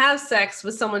go and have sex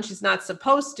with someone she's not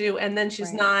supposed to. And then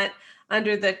she's not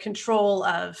under the control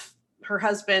of her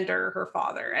husband or her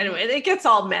father. Anyway, it gets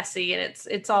all messy and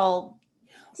it's all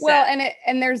set. Well,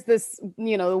 and there's this,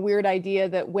 you know, the weird idea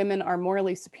that women are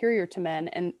morally superior to men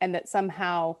and that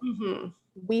somehow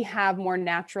we have more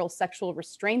natural sexual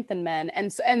restraint than men.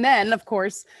 And then of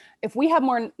course, if we have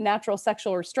more natural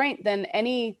sexual restraint, then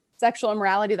any sexual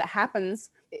immorality that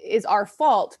happens is our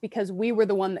fault because we were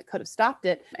the one that could have stopped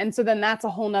it. And so then that's a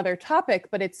whole nother topic,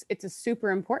 but it's a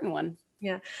super important one.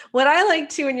 Yeah. What I like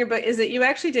too in your book is that you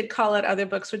actually did call out other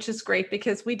books, which is great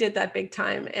because we did that big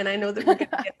time. And I know that we're going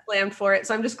to get slammed for it.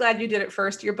 So I'm just glad you did it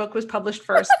first. Your book was published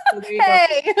first. So there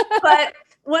you go. But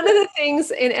one of the things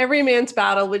in Every Man's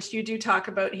Battle, which you do talk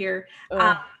about here,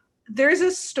 there's a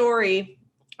story.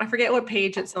 I forget what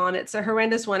page it's on. It's a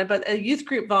horrendous one about a youth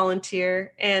group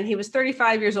volunteer. And he was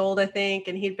 35 years old, I think.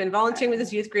 And he'd been volunteering with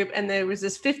his youth group. And there was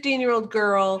this 15-year-old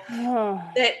girl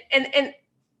that, and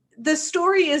the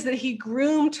story is that he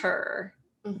groomed her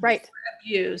for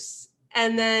abuse.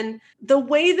 And then the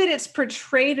way that it's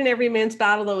portrayed in Every Man's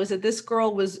Battle, though, is that this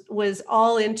girl was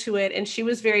all into it and she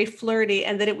was very flirty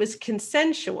and that it was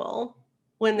consensual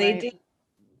when they did.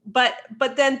 But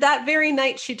then that very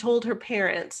night she told her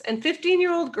parents, and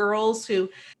 15-year-old girls who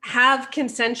have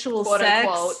consensual quote,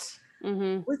 sex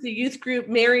unquote. With the youth group,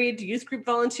 married youth group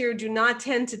volunteer, do not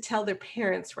tend to tell their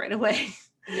parents right away.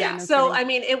 Yeah. So, I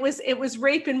mean, it was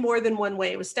rape in more than one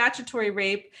way. It was statutory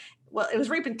rape. Well, it was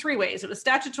rape in three ways. It was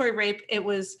statutory rape. It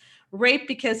was rape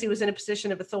because he was in a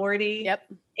position of authority. Yep.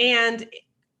 And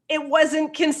it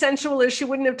wasn't consensual, or she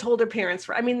wouldn't have told her parents.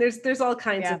 I mean, there's all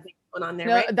kinds of things going on there.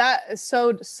 No, right? that is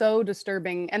so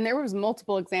disturbing. And there was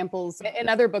multiple examples in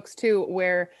other books too,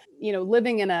 where, you know,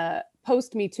 living in a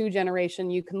post Me Too generation,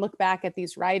 you can look back at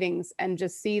these writings and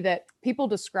just see that people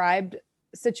described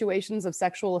situations of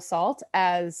sexual assault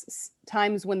as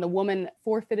times when the woman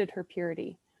forfeited her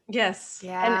purity. Yes.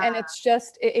 Yeah. And it's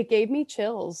just, it gave me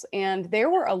chills. And there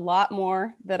were a lot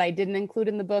more that I didn't include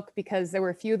in the book because there were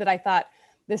a few that I thought,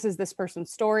 this is this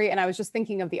person's story. And I was just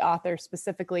thinking of the author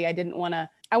specifically.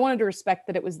 I wanted to respect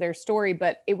that it was their story,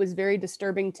 but it was very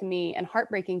disturbing to me and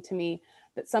heartbreaking to me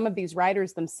that some of these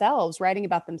writers themselves, writing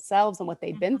about themselves and what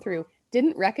they'd been through,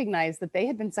 didn't recognize that they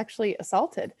had been sexually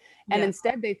assaulted. And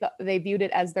instead they thought they viewed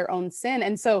it as their own sin.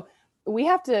 And so we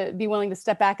have to be willing to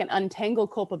step back and untangle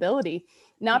culpability,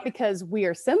 not because we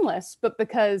are sinless, but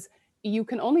because you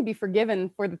can only be forgiven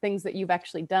for the things that you've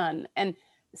actually done. And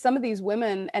some of these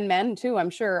women and men too, I'm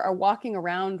sure, are walking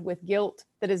around with guilt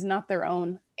that is not their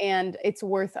own, and it's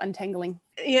worth untangling.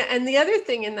 Yeah. And the other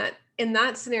thing in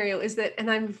that scenario is that,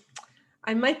 and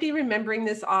I might be remembering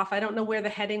this off, I don't know where the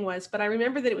heading was, but I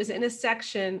remember that it was in a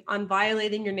section on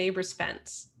violating your neighbor's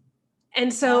fence.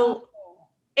 And so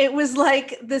it was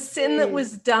like the sin that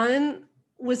was done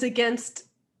was against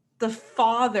the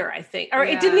father, I think, or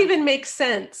it didn't even make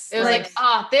sense. It was like,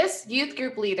 this youth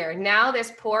group leader, now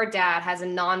this poor dad has a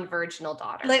non-virginal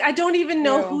daughter. Like, I don't even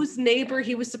know whose neighbor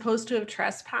he was supposed to have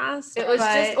trespassed. It was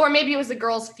just, or maybe it was the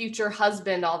girl's future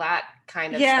husband, all that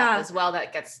kind of stuff as well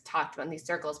that gets talked about in these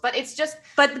circles. But it's just,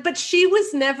 but she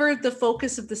was never the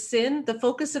focus of the sin. The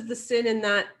focus of the sin in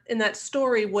that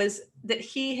story was that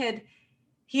he had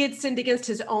sinned against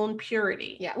his own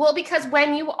purity. Yeah. Well, because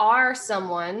when you are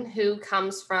someone who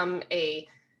comes from a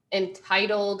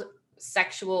entitled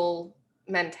sexual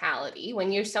mentality, when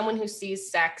you're someone who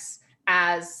sees sex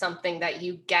as something that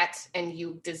you get and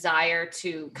you desire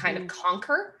to kind of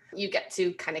conquer, you get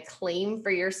to kind of claim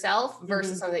for yourself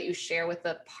versus something that you share with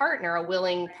a partner, a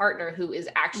willing partner who is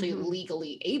actually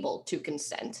legally able to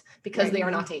consent because they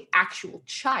are not an actual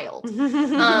child.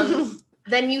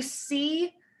 Then you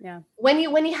see, when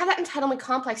you have that entitlement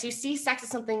complex, you see sex as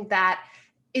something that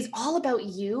is all about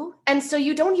you. And so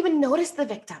you don't even notice the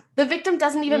victim. The victim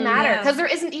doesn't even matter because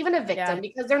there isn't even a victim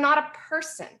because they're not a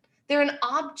person. They're an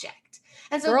object.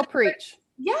 And so girl preach.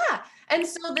 Yeah. And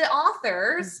so the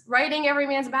authors writing Every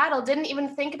Man's Battle didn't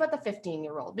even think about the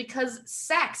 15-year-old because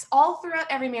sex all throughout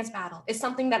Every Man's Battle is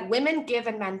something that women give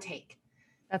and men take.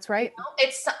 That's right. You know,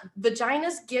 it's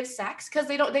vaginas give sex because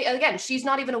they again, she's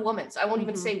not even a woman. So I won't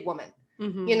even say woman,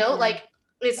 you know, like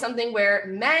it's something where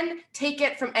men take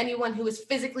it from anyone who is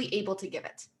physically able to give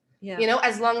it. Yeah. You know,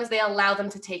 as long as they allow them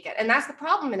to take it. And that's the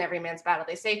problem in Every Man's Battle.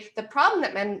 They say the problem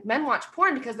that men watch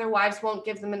porn because their wives won't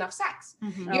give them enough sex.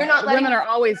 You're not letting women are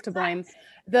always to blame.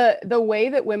 The way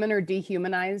that women are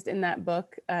dehumanized in that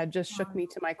book just shook me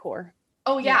to my core.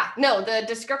 Oh yeah. No, the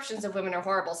descriptions of women are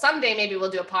horrible. Someday maybe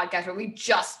we'll do a podcast where we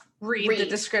just read the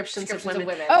descriptions of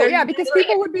women. Oh yeah, because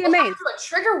people would be amazed. A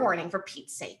trigger warning for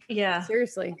Pete's sake. Yeah.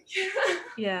 Seriously.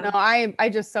 Yeah. No, I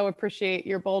just so appreciate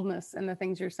your boldness and the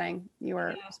things you're saying. You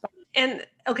are And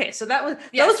okay, so that was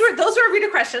those were reader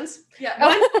questions. Yeah.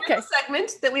 One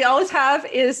segment that we always have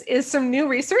is some new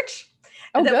research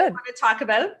that we want to talk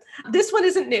about. This one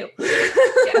isn't new.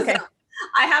 Okay. So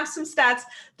I have some stats.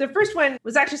 The first one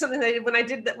was actually something that I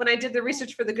did when I did the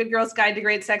research for the Good Girl's Guide to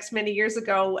Great Sex many years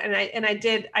ago, and I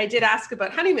did ask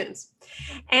about honeymoons.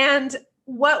 And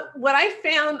what I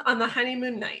found on the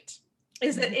honeymoon night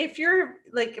is that if you're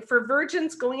like, for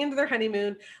virgins going into their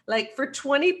honeymoon, like for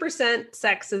 20%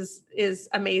 sex is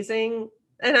amazing.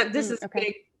 And this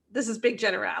is big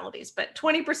generalities, but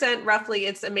 20% roughly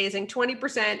it's amazing.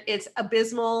 20% it's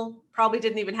abysmal, probably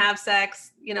didn't even have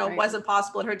sex, it wasn't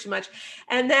possible, it hurt too much.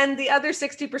 And then the other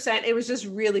 60%, it was just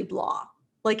really blah.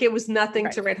 Like it was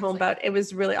nothing to write home about. It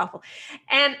was really awful.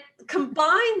 And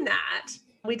combine that,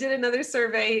 we did another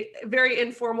survey, a very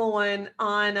informal one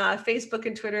on Facebook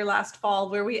and Twitter last fall,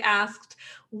 where we asked,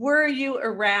 were you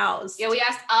aroused? Yeah, we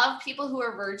asked of people who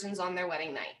are virgins on their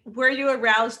wedding night. Were you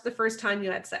aroused the first time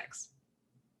you had sex?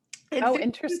 And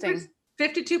interesting.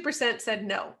 52% said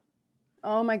no.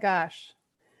 Oh my gosh.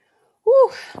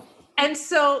 Whew. And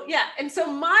so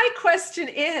my question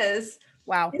is,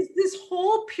 wow, is this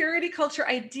whole purity culture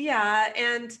idea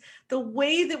and the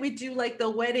way that we do like the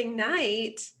wedding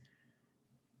night,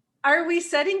 are we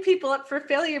setting people up for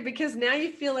failure because now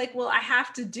you feel like, well, I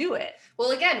have to do it?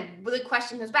 Well, again, the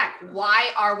question comes back.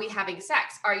 Why are we having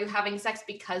sex? Are you having sex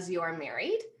because you are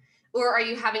married? Or are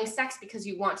you having sex because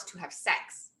you want to have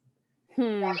sex?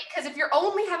 Right? Because if you're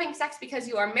only having sex because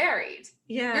you are married,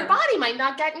 your body might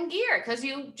not get in gear because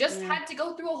you just had to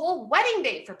go through a whole wedding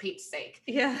day, for Pete's sake.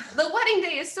 Yeah. The wedding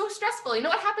day is so stressful. You know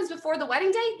what happens before the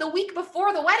wedding day? The week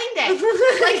before the wedding day.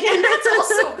 And that's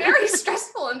also very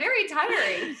stressful and very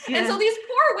tiring. Yeah. And so these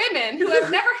poor women who have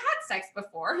never had sex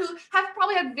before, who have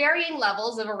probably had varying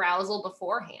levels of arousal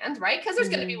beforehand, right? Because there's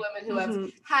going to be women who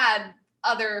have had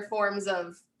other forms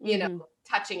of,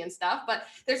 touching and stuff, but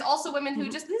there's also women who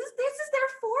just, this is their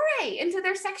foray into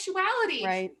their sexuality.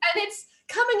 Right. And it's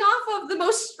coming off of the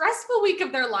most stressful week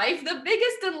of their life, the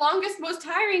biggest and longest, most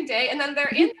tiring day. And then they're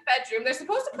in the bedroom. They're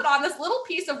supposed to put on this little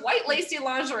piece of white lacy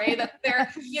lingerie that their,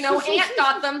 aunt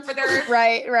got them for their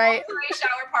right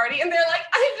shower party. And they're like,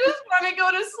 I just want to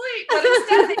go to sleep. But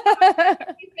instead they have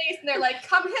a face and they're like,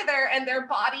 come hither. And their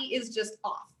body is just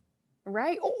off.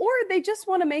 Right. Or they just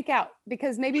want to make out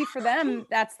because maybe for them,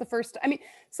 that's the first. I mean,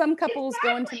 some couples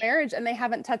go into marriage and they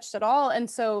haven't touched at all. And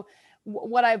so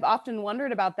what I've often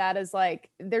wondered about that is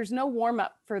like, there's no warm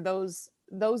up for those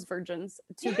virgins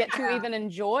to get to even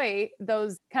enjoy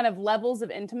those kind of levels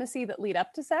of intimacy that lead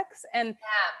up to sex. And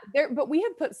but we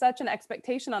had put such an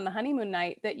expectation on the honeymoon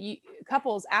night that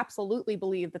couples absolutely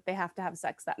believe that they have to have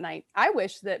sex that night. I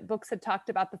wish that books had talked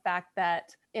about the fact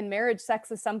that in marriage,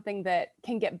 sex is something that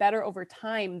can get better over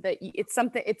time, that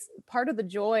it's part of the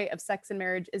joy of sex in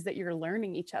marriage is that you're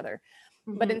learning each other.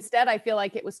 Mm-hmm. But instead, I feel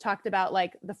like it was talked about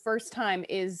like the first time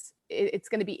it's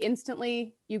going to be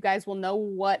instantly, you guys will know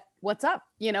what's up,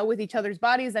 with each other's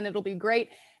bodies, and it'll be great.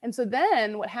 And so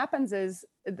then what happens is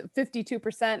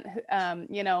 52%,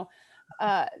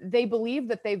 they believe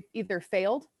that they've either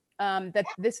failed, that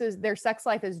their sex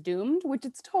life is doomed, which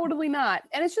it's totally not.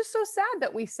 And it's just so sad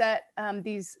that we set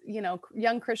these,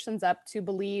 young Christians up to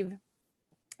believe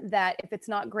that if it's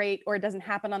not great or it doesn't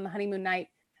happen on the honeymoon night,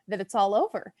 that it's all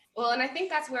over. Well, and I think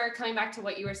that's where, coming back to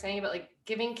what you were saying about like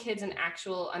giving kids an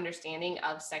actual understanding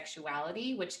of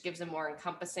sexuality, which gives a more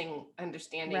encompassing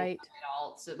understanding of it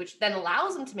all, so which then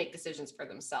allows them to make decisions for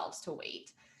themselves to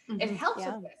wait. Mm-hmm. It helps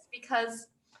with this because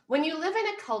when you live in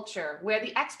a culture where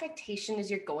the expectation is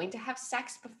you're going to have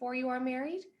sex before you are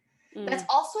married, that's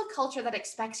also a culture that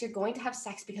expects you're going to have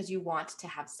sex because you want to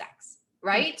have sex.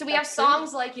 Right. So we have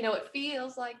songs like, it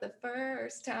feels like the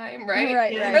first time.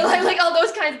 Right. Or like all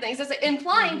those kinds of things. It's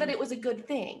implying that it was a good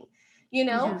thing,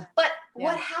 but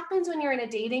what happens when you're in a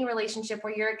dating relationship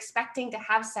where you're expecting to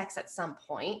have sex at some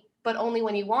point, but only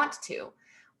when you want to?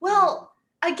 Well,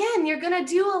 again, you're going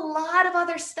to do a lot of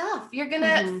other stuff. You're going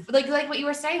to like what you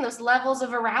were saying, those levels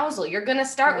of arousal. You're going to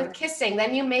start with kissing,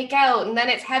 then you make out, and then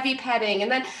it's heavy petting.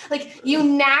 And then like you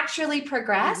naturally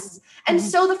progress. And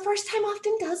so the first time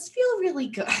often does feel really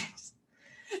good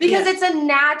because it's a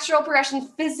natural progression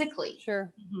physically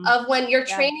of when you're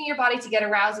training your body to get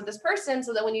aroused with this person.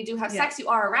 So that when you do have sex, you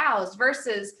are aroused,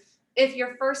 versus if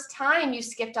your first time you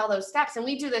skipped all those steps. And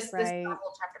we do this whole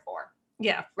chapter 4.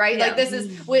 Yeah. Right. Yeah. Like this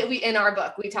is we in our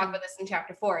book, we talk about this in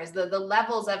chapter 4 is the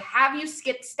levels of, have you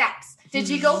skipped steps? Did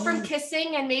you go from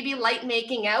kissing and maybe light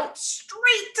making out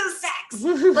straight to sex,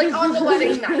 like on the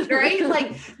wedding night, right?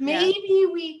 Like maybe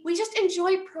we just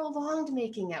enjoy prolonged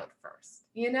making out first,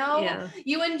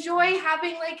 you enjoy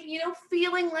having like,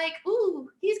 feeling like, ooh,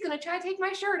 he's going to try to take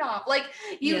my shirt off. Like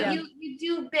you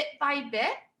do bit by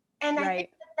bit. And I think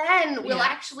that then we'll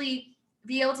actually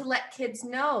be able to let kids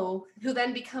know, who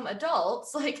then become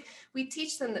adults, like we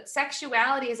teach them that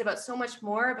sexuality is about so much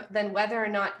more than whether or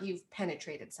not you've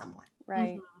penetrated someone.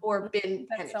 Right. Or been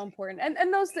That's so important.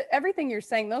 And those, everything you're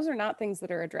saying, those are not things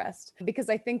that are addressed, because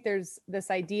I think there's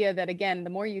this idea that, again, the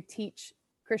more you teach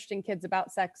Christian kids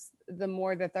about sex, the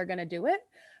more that they're going to do it.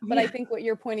 But I think what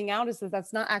you're pointing out is that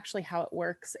that's not actually how it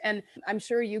works. And I'm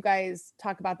sure you guys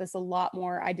talk about this a lot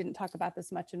more. I didn't talk about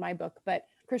this much in my book, but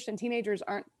Christian teenagers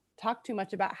aren't talk too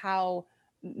much about how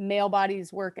male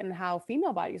bodies work and how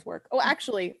female bodies work. Oh,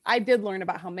 actually, I did learn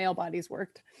about how male bodies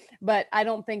worked, but I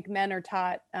don't think men are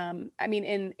taught. I mean,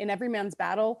 in Every Man's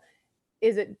Battle,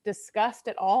 is it discussed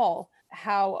at all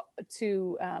how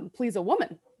to please a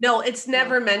woman? No, it's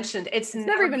never mentioned. It's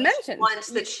never even mentioned once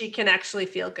that she can actually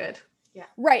feel good. Yeah.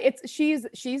 Right. She's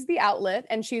the outlet,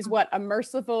 and she's what, a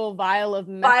merciful vial of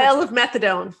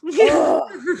methadone.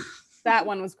 That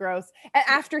one was gross.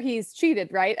 After he's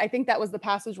cheated, right? I think that was the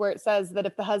passage where it says that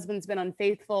if the husband's been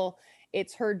unfaithful,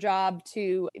 it's her job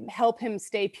to help him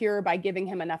stay pure by giving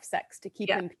him enough sex to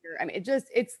keep him pure. I mean,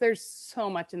 there's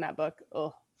so much in that book.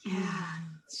 Oh,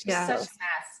 it's such a mess.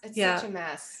 It's such a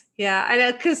mess. Yeah, I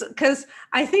know, because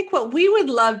I think what we would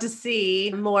love to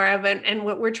see more of, and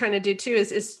what we're trying to do too,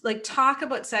 is like talk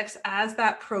about sex as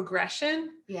that progression.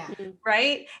 Yeah.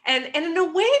 Right. And in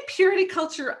a way, purity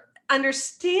culture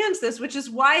understands this, which is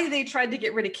why they tried to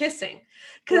get rid of kissing,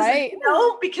 because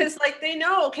like they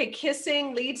know, okay,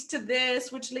 kissing leads to this,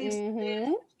 which leads to this,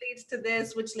 which leads to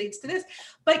this, which leads to this,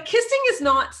 but kissing is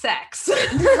not sex.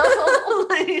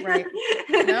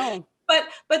 No.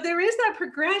 But there is that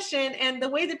progression, and the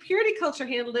way the purity culture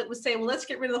handled it was saying, well, let's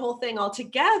get rid of the whole thing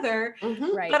altogether.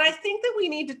 Right. But I think that we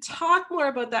need to talk more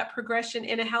about that progression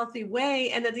in a healthy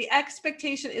way, and that the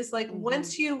expectation is like,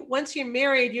 once you're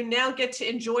married, you now get to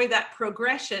enjoy that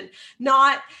progression,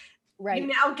 not you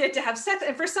now get to have sex.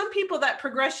 And for some people, that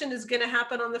progression is going to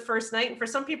happen on the first night, and for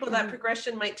some people, that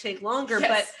progression might take longer,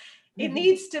 but it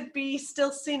needs to be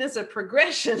still seen as a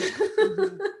progression.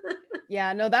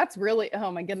 Yeah, no, that's really,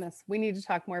 oh my goodness. We need to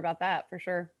talk more about that for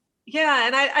sure. Yeah.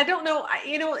 And I don't know,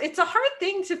 it's a hard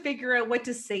thing to figure out what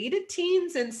to say to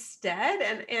teens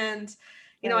instead. And,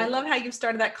 You know, I love how you've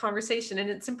started that conversation, and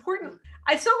it's important.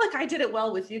 I felt like I did it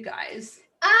well with you guys.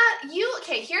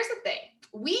 Okay, here's the thing.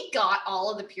 We got all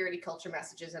of the purity culture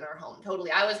messages in our home.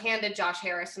 Totally. I was handed Josh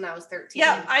Harris when I was 13.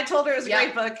 Yeah, I told her it was a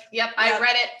great book. Yep, I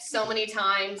read it so many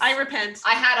times. I repent.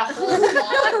 I had a whole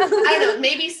blog. I don't know,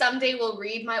 maybe someday we'll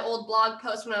read my old blog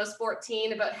post when I was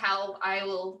 14 about how I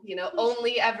will,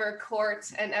 only ever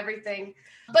court and everything.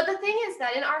 But the thing is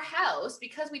that in our house,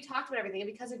 because we talked about everything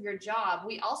and because of your job,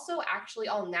 we also actually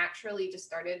all naturally just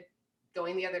started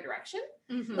going the other direction.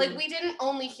 Mm-hmm. Like we didn't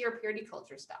only hear purity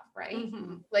culture stuff, right?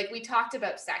 Mm-hmm. Like we talked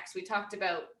about sex, we talked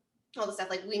about all the stuff.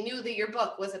 Like we knew that your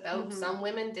book was about some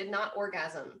women did not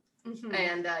orgasm,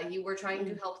 and you were trying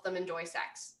to help them enjoy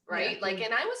sex, right? Yeah. Like,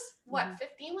 and I was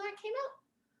 15 when that came out.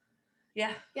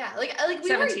 Yeah. Like we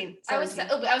 17. I was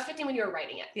 15 when you were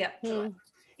writing it. Yeah. Mm-hmm.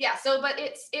 Yeah. So, but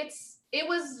it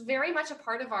was very much a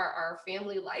part of our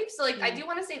family life. So like, I do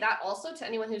want to say that also to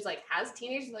anyone who's like, has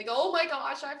teenagers, like, oh my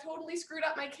gosh, I've totally screwed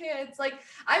up my kids. Like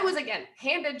I was, again,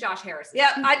 handed Josh Harris.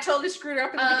 Yeah, I totally screwed her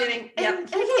up in the beginning. Yep. And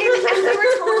we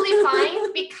were totally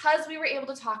fine because we were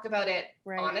able to talk about it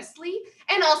honestly.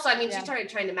 And also, I mean, she started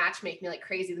trying to matchmake me like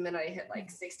crazy the minute I hit like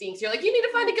 16. So you're like, you need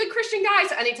to find a good Christian guy.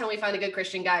 So anytime we find a good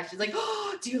Christian guy, she's like,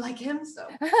 oh, do you like him? So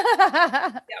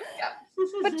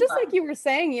But just like you were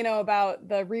saying, about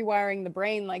the rewiring the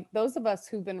brain, like those of us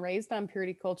who've been raised on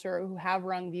purity culture or who have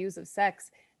wrong views of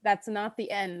sex, that's not the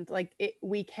end. Like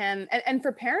we can, and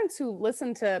for parents who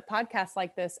listen to podcasts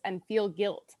like this and feel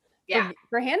guilt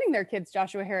for handing their kids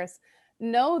Joshua Harris,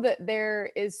 know that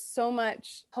there is so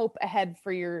much hope ahead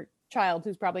for your child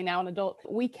who's probably now an adult.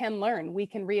 We can learn, we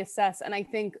can reassess. And I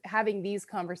think having these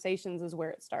conversations is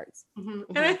where it starts. Mm-hmm.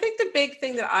 And I think the big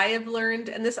thing that I have learned,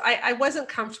 and this, I wasn't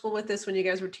comfortable with this when you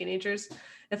guys were teenagers.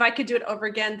 If I could do it over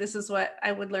again, this is what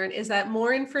I would learn, is that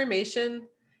more information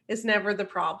is never the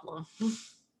problem.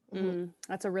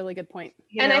 That's a really good point.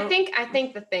 I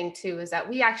think the thing too, is that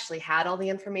we actually had all the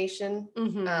information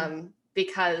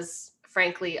because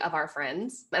frankly, of our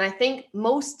friends. And I think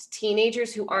most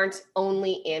teenagers who aren't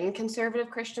only in conservative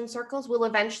Christian circles will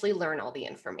eventually learn all the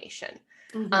information.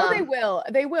 They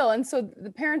will. And so the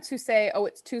parents who say, oh,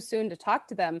 it's too soon to talk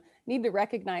to them need to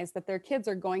recognize that their kids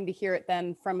are going to hear it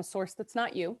then from a source that's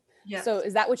not you. Yes. So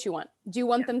is that what you want? Do you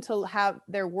want them to have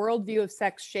their worldview of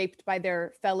sex shaped by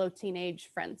their fellow teenage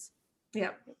friends? Yeah.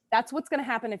 That's what's going to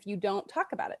happen if you don't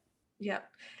talk about it. Yeah.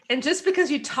 And just because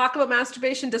you talk about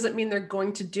masturbation doesn't mean they're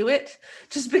going to do it.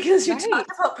 Just because you talk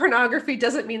about pornography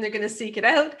doesn't mean they're going to seek it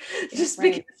out.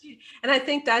 And I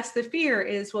think that's the fear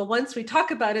is, well, once we talk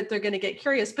about it, they're going to get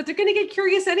curious, but they're going to get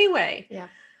curious anyway. Yeah.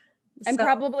 And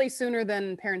probably sooner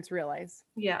than parents realize.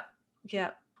 Yeah.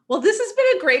 Yeah. Well, this has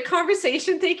been a great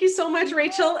conversation. Thank you so much,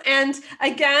 Rachel. And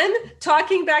again,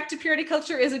 Talking Back to Purity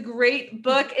Culture is a great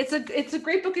book. It's a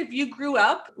great book if you grew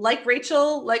up like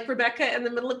Rachel, like Rebecca, in the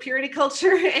middle of purity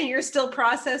culture, and you're still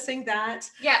processing that.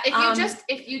 Yeah,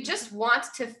 if you just want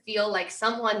to feel like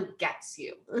someone gets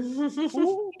you,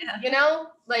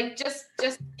 like just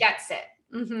gets it.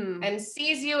 And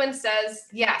sees you and says,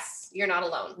 yes, you're not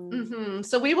alone.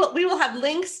 So we will have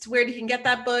links to where you can get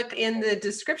that book in the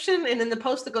description and in the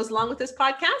post that goes along with this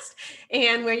podcast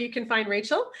and where you can find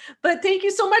Rachel. But thank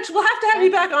you so much. We'll have to have you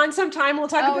back on sometime. We'll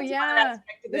talk about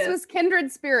this was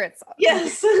kindred spirits.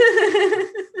 Yes.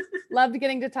 Loved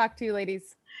getting to talk to you,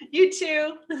 ladies. You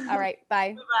too. All right.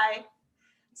 Bye. Bye.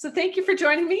 So thank you for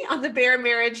joining me on the Bare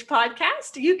Marriage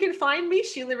podcast. You can find me,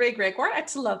 Sheila Ray Gregoire, at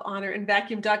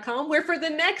lovehonorandvacuum.com, where for the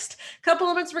next couple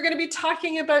of months, we're going to be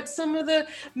talking about some of the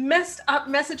messed up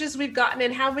messages we've gotten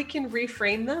and how we can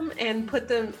reframe them and put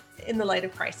them in the light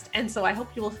of Christ. And so I hope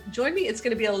you will join me. It's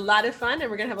going to be a lot of fun, and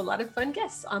we're going to have a lot of fun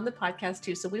guests on the podcast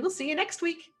too. So we will see you next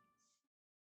week.